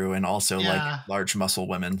playthrough and also like large muscle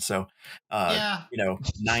women. So,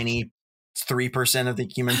 93% of the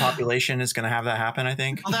human population is going to have that happen, I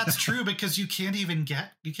think. Well, that's true because you can't even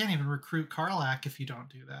recruit Karlach if you don't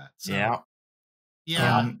do that. So. Yeah.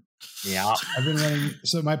 I've been running.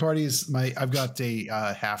 So my party's I've got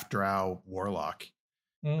a half drow warlock.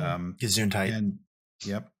 Gesundheit. And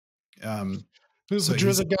yep. Who's the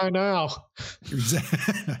Drizzt guy now?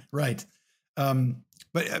 Right.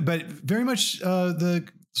 But very much the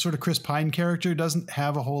sort of Chris Pine character doesn't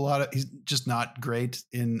have a whole lot of, he's just not great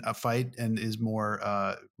in a fight and is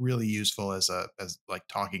more really useful as like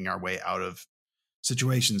talking our way out of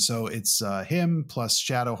situations. So it's him plus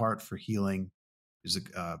Shadowheart for healing, who's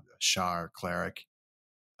a Shar cleric.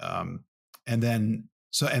 And then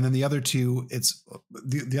the other two, it's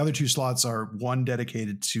the other two slots are one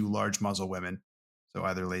dedicated to large muzzle women. So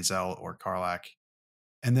either Lae'zel or Karlach.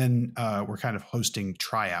 And then we're kind of hosting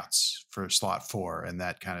tryouts for slot 4. And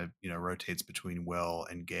that kind of, rotates between Will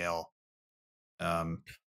and Gale.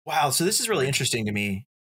 Wow. So this is really interesting to me.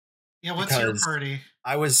 Yeah. What's your party?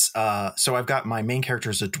 I was, so I've got my main character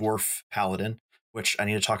is a dwarf paladin, which I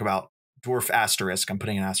need to talk about. Dwarf asterisk. I'm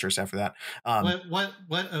putting an asterisk after that.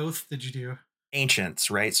 What oath did you do? Ancients,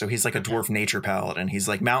 right? So he's like a dwarf nature paladin. He's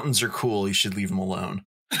like, mountains are cool. You should leave them alone.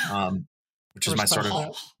 Which is my sort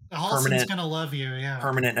of permanent, gonna love you,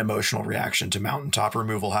 permanent emotional reaction to mountaintop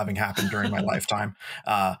removal having happened during my lifetime.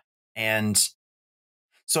 And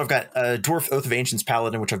so I've got a Dwarf Oath of Ancients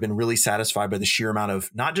Paladin, which I've been really satisfied by the sheer amount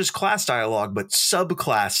of not just class dialogue, but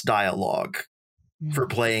subclass dialogue for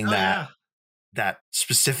playing that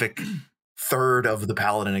specific third of the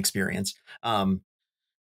Paladin experience. And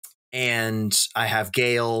I have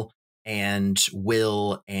Gale and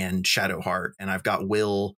Will and Shadowheart, and I've got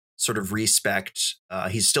Will sort of respect.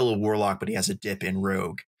 He's still a warlock, but he has a dip in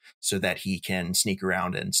rogue so that he can sneak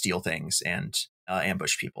around and steal things and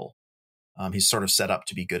ambush people. He's sort of set up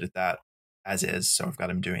to be good at that as is. So I've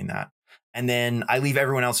got him doing that. And then I leave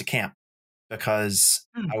everyone else at camp because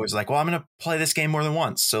I was like, well, I'm going to play this game more than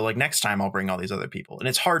once. So like next time I'll bring all these other people. And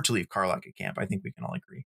it's hard to leave Karlach at camp. I think we can all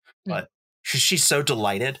agree. But she's so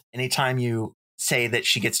delighted. Anytime you say that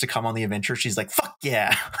she gets to come on the adventure, she's like, fuck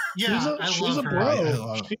yeah. Yeah, she's a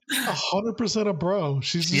bro. She's 100% a bro.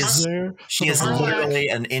 She's there. She is literally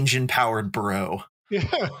an engine-powered bro. Yeah,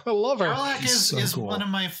 I love her. Karlach is cool. One of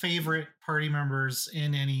my favorite party members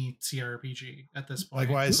in any CRPG at this point.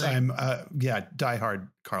 Likewise, I'm diehard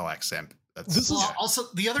Karlach simp. Also,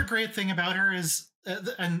 the other great thing about her is,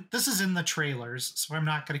 and this is in the trailers, so I'm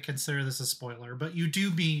not going to consider this a spoiler, but you do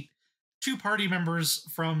meet 2 party members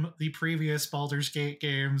from the previous Baldur's Gate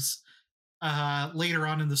games later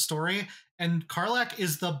on in the story, and Karlach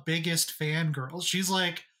is the biggest fangirl. She's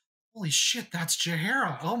like, holy shit, that's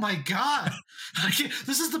Jahara. Oh my God.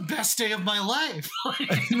 This is the best day of my life.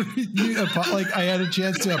 I had a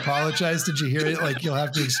chance to apologize. Did you hear it? Like, you'll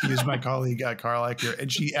have to excuse my colleague, Carla here.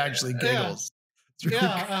 And she actually giggles.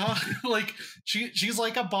 Like she's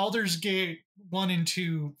like a Baldur's Gate 1 and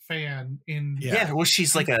 2 fan well,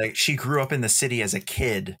 she's like she grew up in the city as a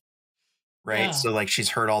kid, right? Yeah. So like she's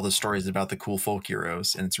heard all the stories about the cool folk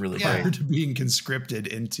heroes, and it's really prior great. to being conscripted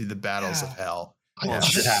into the battles of hell.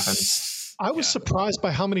 Shit happens. I was surprised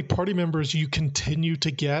by how many party members you continue to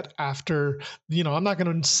get after, I'm not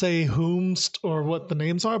going to say whomst or what the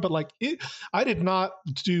names are, but I did not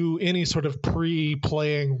do any sort of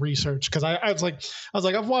pre-playing research because I was like,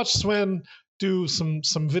 I've watched Sven do some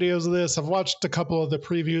videos of this. I've watched a couple of the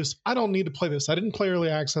previews. I don't need to play this. I didn't play early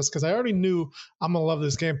access because I already knew I'm going to love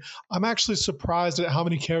this game. I'm actually surprised at how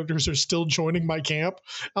many characters are still joining my camp.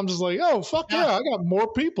 I'm just like, oh, fuck yeah, I got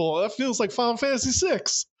more people. That feels like Final Fantasy VI.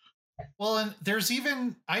 Well, and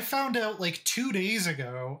I found out like 2 days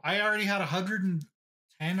ago, I already had 110,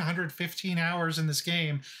 115 hours in this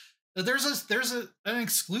game. There's an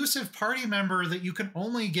exclusive party member that you can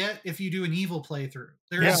only get if you do an evil playthrough.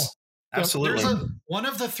 Absolutely. One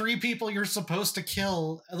of the 3 people you're supposed to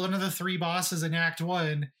kill, one of the 3 bosses in Act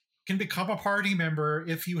 1, can become a party member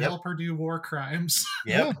if you help her do war crimes.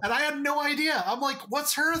 Yep. And I had no idea. I'm like,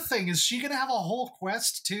 what's her thing? Is she going to have a whole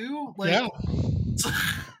quest too?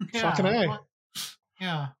 Fucking A.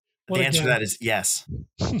 Yeah. The answer to that is yes.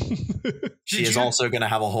 She is also going to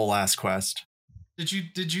have a whole ass quest. Did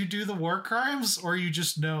you do the war crimes, or you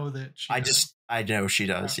just know that I know she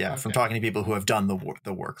does. Yeah. From talking to people who have done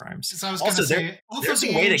the war crimes. So I was also, there's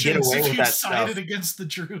a way to get away with that stuff. Against the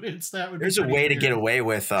druids, that would there's a way to get away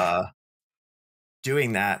with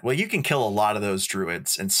doing that. Well, you can kill a lot of those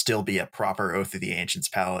druids and still be a proper Oath of the Ancients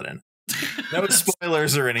paladin. No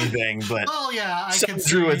spoilers or anything, but some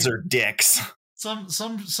druids are dicks. Some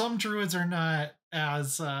druids are not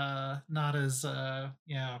as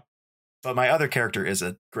But my other character is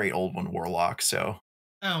a great old one warlock, so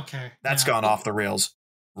that's gone off the rails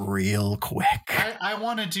real quick. I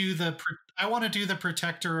want to do the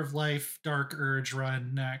Protector of Life Dark Urge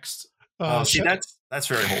run next. That's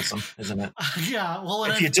very wholesome, isn't it? Yeah. Well,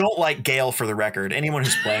 if you don't like Gale, for the record, anyone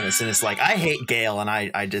who's playing this and is like, I hate Gale and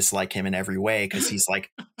I dislike him in every way because he's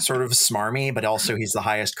like sort of smarmy, but also he's the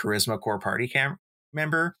highest charisma core party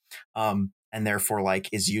member, and therefore like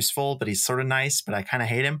is useful, but he's sort of nice, but I kind of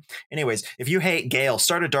hate him. Anyways, if you hate Gale,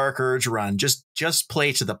 start a Dark Urge run. Just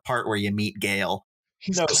play to the part where you meet Gale.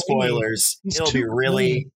 No spoilers. It'll be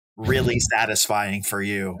really satisfying for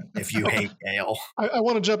you if you hate Gale. I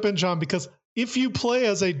want to jump in, John, because if you play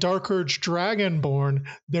as a Dark Urge Dragonborn,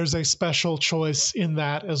 there's a special choice in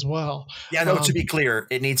that as well. Yeah, no, to be clear,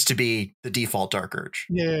 it needs to be the default Dark Urge.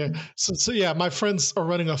 Yeah. So yeah, my friends are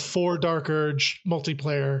running a 4 Dark Urge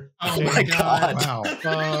multiplayer. Oh my God.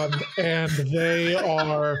 Wow. And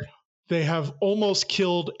they have almost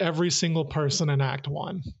killed every single person in Act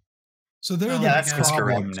 1. So they're the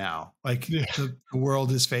problem now. Like the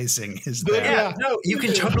world is facing is that. No, you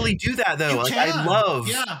can totally do that though. I love.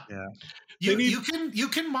 You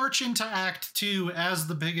can march into Act 2 as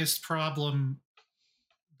the biggest problem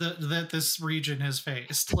that this region has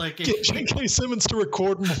faced. Like get J.K. Simmons to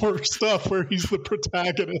record more stuff where he's the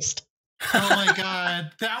protagonist. Oh my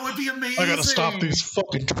God, that would be amazing. I gotta stop these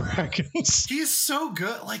fucking dragons. He's so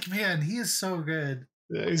good. Like, man, he is so good.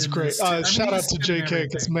 Yeah, he's great. Shout out to JK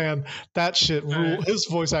because man, that shit rule. His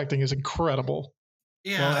voice acting is incredible.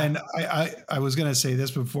 Yeah. Well, and I was gonna say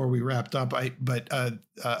this before we wrapped up. But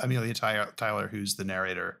Amelia Tyler, who's the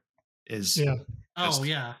narrator, is she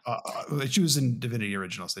was in Divinity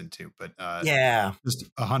Original Sin too. But just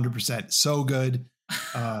 100% so good.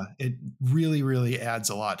 It really adds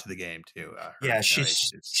a lot to the game too.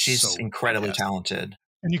 She's so incredibly talented.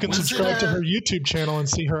 And you can subscribe to her YouTube channel and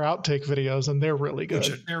see her outtake videos, and they're really good.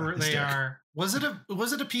 They are. Was it a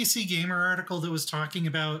PC Gamer article that was talking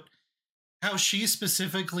about how she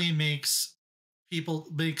specifically makes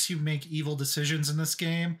you make evil decisions in this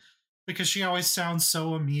game? Because she always sounds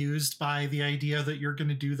so amused by the idea that you're going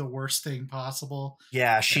to do the worst thing possible.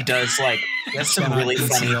 Yeah, she does. Like, that's some really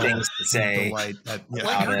funny things to say.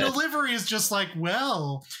 Her delivery is just like,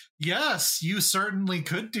 well, yes, you certainly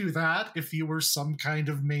could do that if you were some kind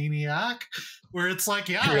of maniac. Where it's like,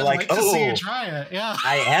 I'd like to see you try it. Yeah,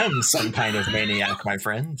 I am some kind of maniac, my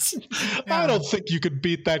friends. I don't think you could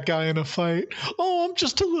beat that guy in a fight. Oh, I'm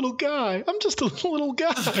just a little guy. And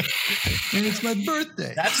it's my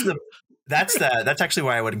birthday. That's actually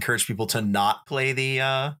why I would encourage people to not play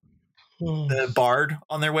the the bard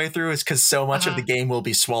on their way through is because so much of the game will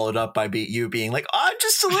be swallowed up by you being like, oh, I'm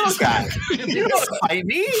just a little guy. You don't fight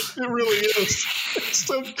me. It really is.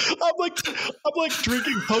 So I'm like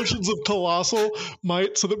drinking potions of colossal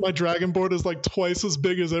might so that my dragon board is like twice as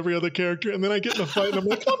big as every other character, and then I get in a fight and I'm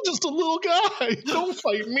like, I'm just a little guy. Don't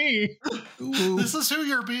fight me. This is who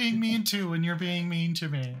you're being mean to when you're being mean to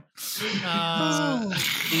me.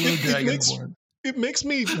 It makes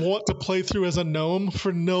me want to play through as a gnome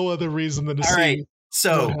for no other reason than to see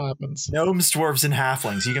what happens. Gnomes, dwarves, and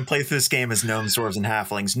halflings. You can play through this game as gnomes, dwarves, and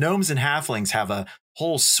halflings. Gnomes and halflings have a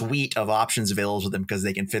whole suite of options available to them because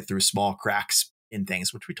they can fit through small cracks in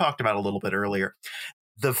things, which we talked about a little bit earlier.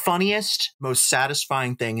 The funniest, most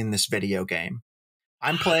satisfying thing in this video game,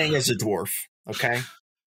 I'm playing as a dwarf, okay?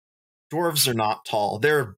 Dwarves are not tall.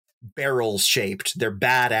 They're barrel shaped. They're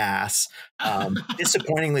badass.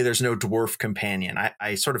 Disappointingly, there's no dwarf companion.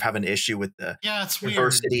 I sort of have an issue with the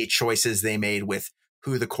diversity choices they made with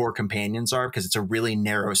who the core companions are, because it's a really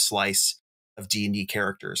narrow slice of D&D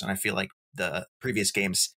characters. And I feel like the previous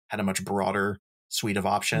games had a much broader suite of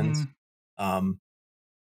options.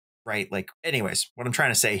 Right. Like, anyways, what I'm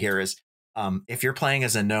trying to say here is if you're playing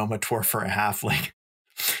as a gnome, a dwarf, or a halfling,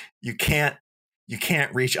 you can't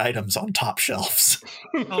reach items on top shelves.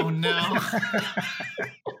 Oh no.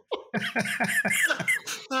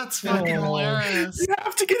 That's fucking hilarious. You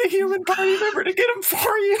have to get a human party member to get them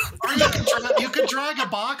for you. Or you could drag a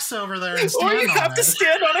box over there and stand on it. Or you have to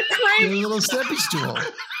stand on a crate. A little steppy stool.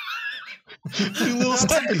 Two little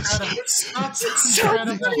steppies. That's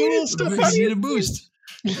incredible. Easy to boost.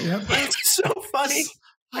 Yep. It's so funny.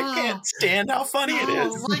 I can't stand how funny it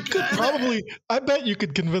is. I bet you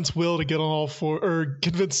could convince Will to get on all four, or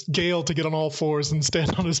convince Gale to get on all fours and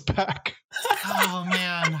stand on his back. Oh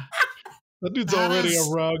man, that dude's already a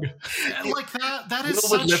rug. Like that is.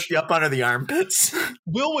 Will would lift you up under the armpits.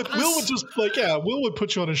 Will would just Will would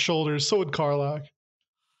put you on his shoulders. So would Karlach.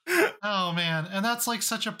 Oh man, and that's like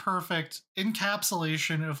such a perfect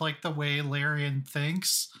encapsulation of like the way Larian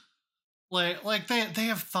thinks. Like they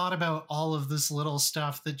have thought about all of this little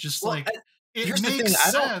stuff that just it makes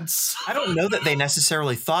sense. I don't know that they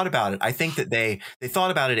necessarily thought about it. I think that they thought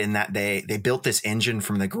about it in that they built this engine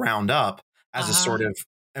from the ground up as a sort of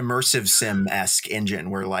immersive sim-esque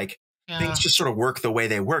engine where things just sort of work the way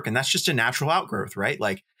they work. And that's just a natural outgrowth, right?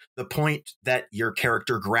 Like the point that your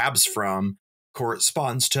character grabs from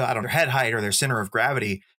corresponds to, I don't know, head height or their center of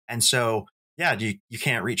gravity. And so, yeah, you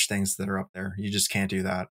can't reach things that are up there. You just can't do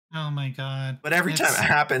that. Oh my God. But every time it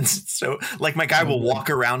happens, so like my guy will walk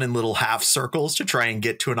around in little half circles to try and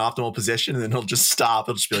get to an optimal position, and then he'll just stop.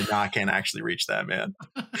 He'll just be like, no, I can't actually reach that, man.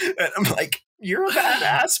 And I'm like, you're a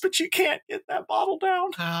badass, but you can't get that bottle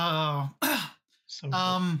down. Oh.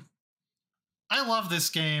 I love this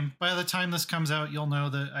game. By the time this comes out, you'll know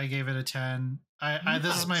that I gave it a 10.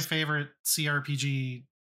 This is my favorite CRPG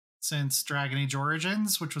since Dragon Age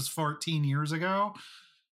Origins, which was 14 years ago.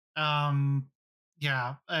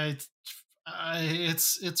 Yeah, it's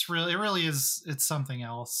really is. It's something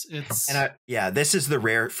else. This is the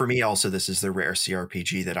rare for me. Also, this is the rare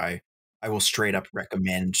CRPG that I will straight up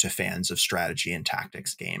recommend to fans of strategy and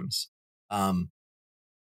tactics games.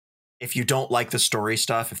 If you don't like the story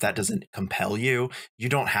stuff, if that doesn't compel you, you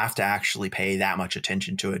don't have to actually pay that much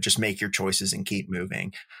attention to it. Just make your choices and keep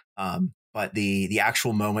moving. But the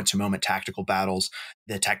actual moment-to-moment tactical battles,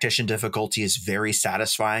 the tactician difficulty is very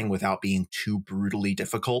satisfying without being too brutally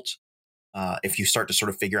difficult. If you start to sort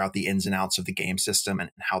of figure out the ins and outs of the game system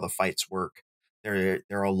and how the fights work, there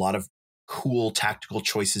are a lot of cool tactical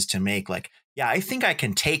choices to make. Like, yeah, I think I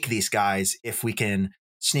can take these guys if we can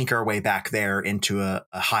sneak our way back there into a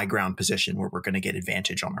high ground position where we're going to get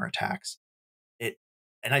advantage on our attacks. And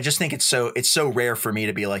I just think it's so rare for me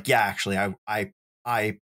to be like, yeah, actually,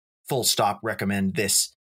 I full stop recommend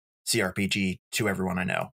this CRPG to everyone I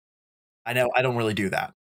know. I don't really do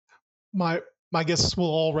that. My guess we'll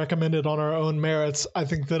all recommend it on our own merits. I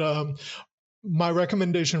think that my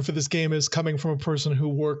recommendation for this game is coming from a person who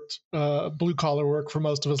worked blue collar work for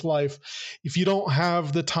most of his life. If you don't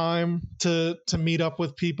have the time to meet up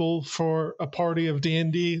with people for a party of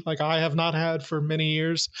D&D, like I have not had for many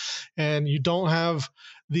years, and you don't have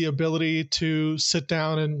the ability to sit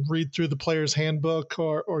down and read through the player's handbook,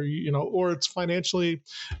 or it's financially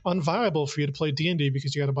unviable for you to play D&D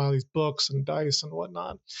because you got to buy these books and dice and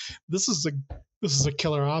whatnot. This is a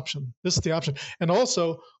killer option. This is the option. And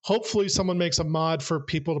also, hopefully someone makes a mod for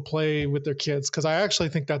people to play with their kids, because I actually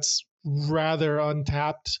think that's rather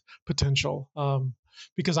untapped potential.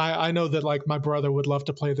 Because I know that like my brother would love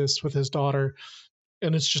to play this with his daughter,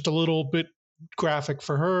 and it's just a little bit graphic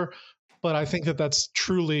for her. but I think that that's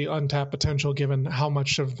truly untapped potential given how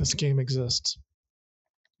much of this game exists.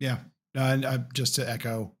 Yeah. And just to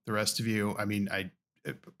echo the rest of you, I mean,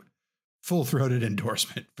 full-throated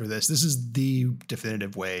endorsement for this. This is the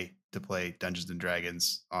definitive way to play Dungeons and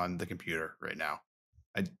Dragons on the computer right now.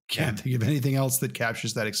 I can't think of anything else that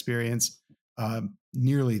captures that experience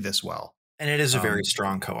nearly this well. And it is a very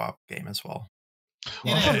strong co-op game as well.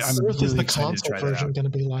 Well, I'm really is the console version going to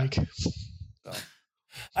be like? So.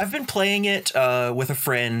 I've been playing it with a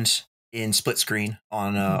friend in split screen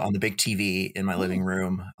on the big TV in my living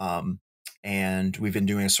room, and we've been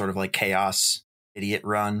doing a sort of like chaos idiot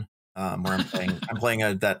run where I'm playing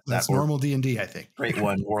that's normal D&D, I think. Great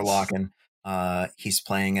one, Warlock, and he's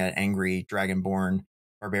playing an angry Dragonborn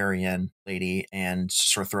barbarian lady and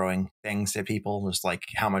sort of throwing things at people. Just like,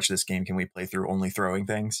 how much of this game can we play through only throwing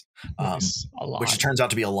things? Nice. A lot. Which turns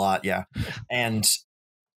out to be a lot, yeah. And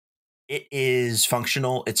it is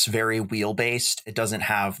functional. It's very wheel based. It doesn't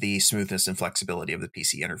have the smoothness and flexibility of the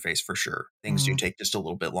PC interface for sure. Things do take just a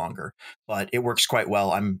little bit longer, but it works quite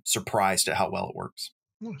well. I'm surprised at how well it works.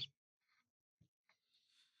 Nice.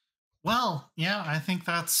 Well, yeah, I think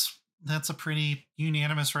that's a pretty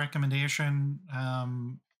unanimous recommendation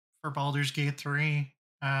for Baldur's Gate 3.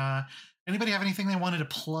 Anybody have anything they wanted to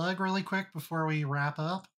plug really quick before we wrap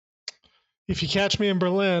up? If you catch me in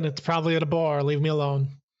Berlin, it's probably at a bar. Leave me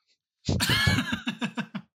alone.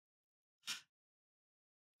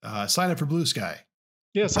 Sign up for Blue Sky.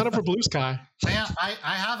 Yeah, sign up for Blue Sky. I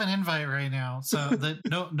have an invite right now, so that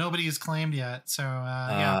nobody has claimed yet. So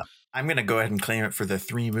yeah. I'm gonna go ahead and claim it for the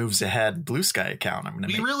 3 moves ahead Blue Sky account. I'm gonna.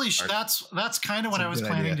 We really that's kind of what I was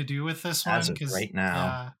planning to do with this one. As of right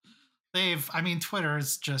now, Twitter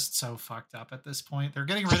is just so fucked up at this point. They're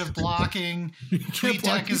getting rid of blocking.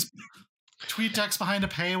 TweetDeck's behind a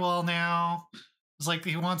paywall now. It's like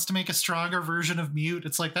he wants to make a stronger version of mute.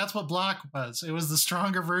 It's like that's what block was. It was the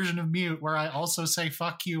stronger version of mute where I also say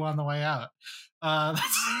fuck you on the way out.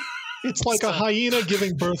 It's like a hyena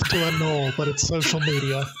giving birth to a knoll, but it's social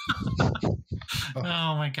media.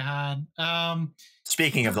 Oh my god.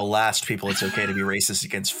 Speaking of the last people it's okay to be racist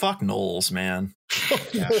against, fuck gnolls, man.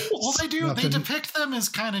 Yeah. Well, they depict them as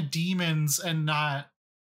kind of demons and not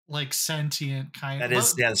like sentient kind of.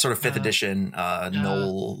 That is sort of 5th edition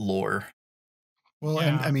gnoll lore. Well,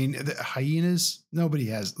 and I mean, the hyenas, nobody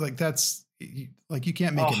has that's like you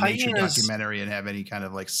can't make a nature documentary and have any kind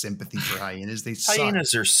of like sympathy for hyenas.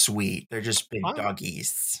 Hyenas are sweet. They're just big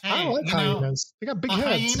doggies. I like hyenas. They got big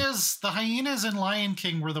heads. The hyenas in Lion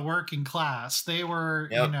King were the working class. They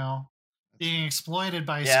were, being exploited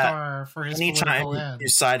by Scar for his political ends. You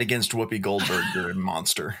side against Whoopi Goldberg, you're a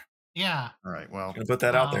monster. Yeah. All right. Well, gonna put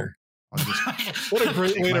that out there. What a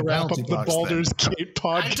great way to wrap up the Baldur's Gate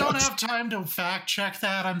podcast. I don't have time to fact check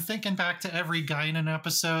that. I'm thinking back to every Guinan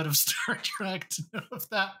episode of Star Trek to know if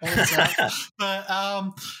that holds up. But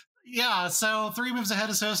so 3 Moves Ahead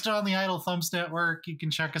is hosted on the Idle Thumbs Network. You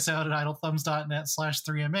can check us out at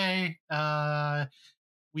idlethumbs.net/3MA.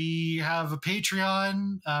 We have a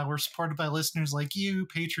Patreon. We're supported by listeners like you,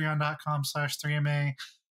 patreon.com/3MA.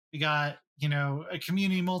 We got a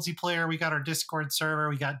community multiplayer. We got our Discord server.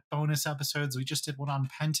 We got bonus episodes. We just did one on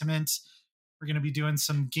Pentiment. We're going to be doing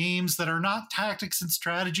some games that are not tactics and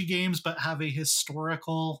strategy games, but have a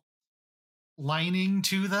historical lining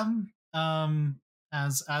to them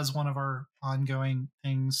as one of our ongoing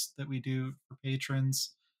things that we do for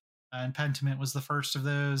patrons. And Pentiment was the first of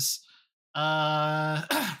those.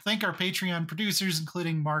 Thank our Patreon producers,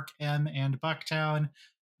 including Mark M. and Bucktown,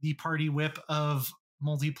 the party whip of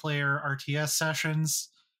multiplayer RTS sessions.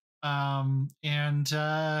 And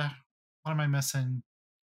what am I missing?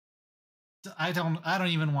 I don't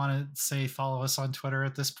even want to say follow us on Twitter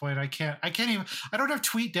at this point. I can't even, I don't have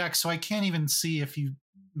TweetDeck, so I can't even see if you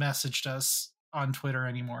messaged us on Twitter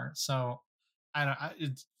anymore. So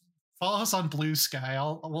follow us on Blue Sky.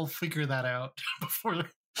 We'll figure that out before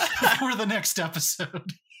the next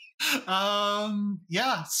episode.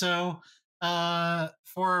 So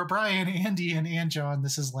for Brian, Andy, and John,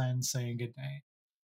 this is Len saying good night.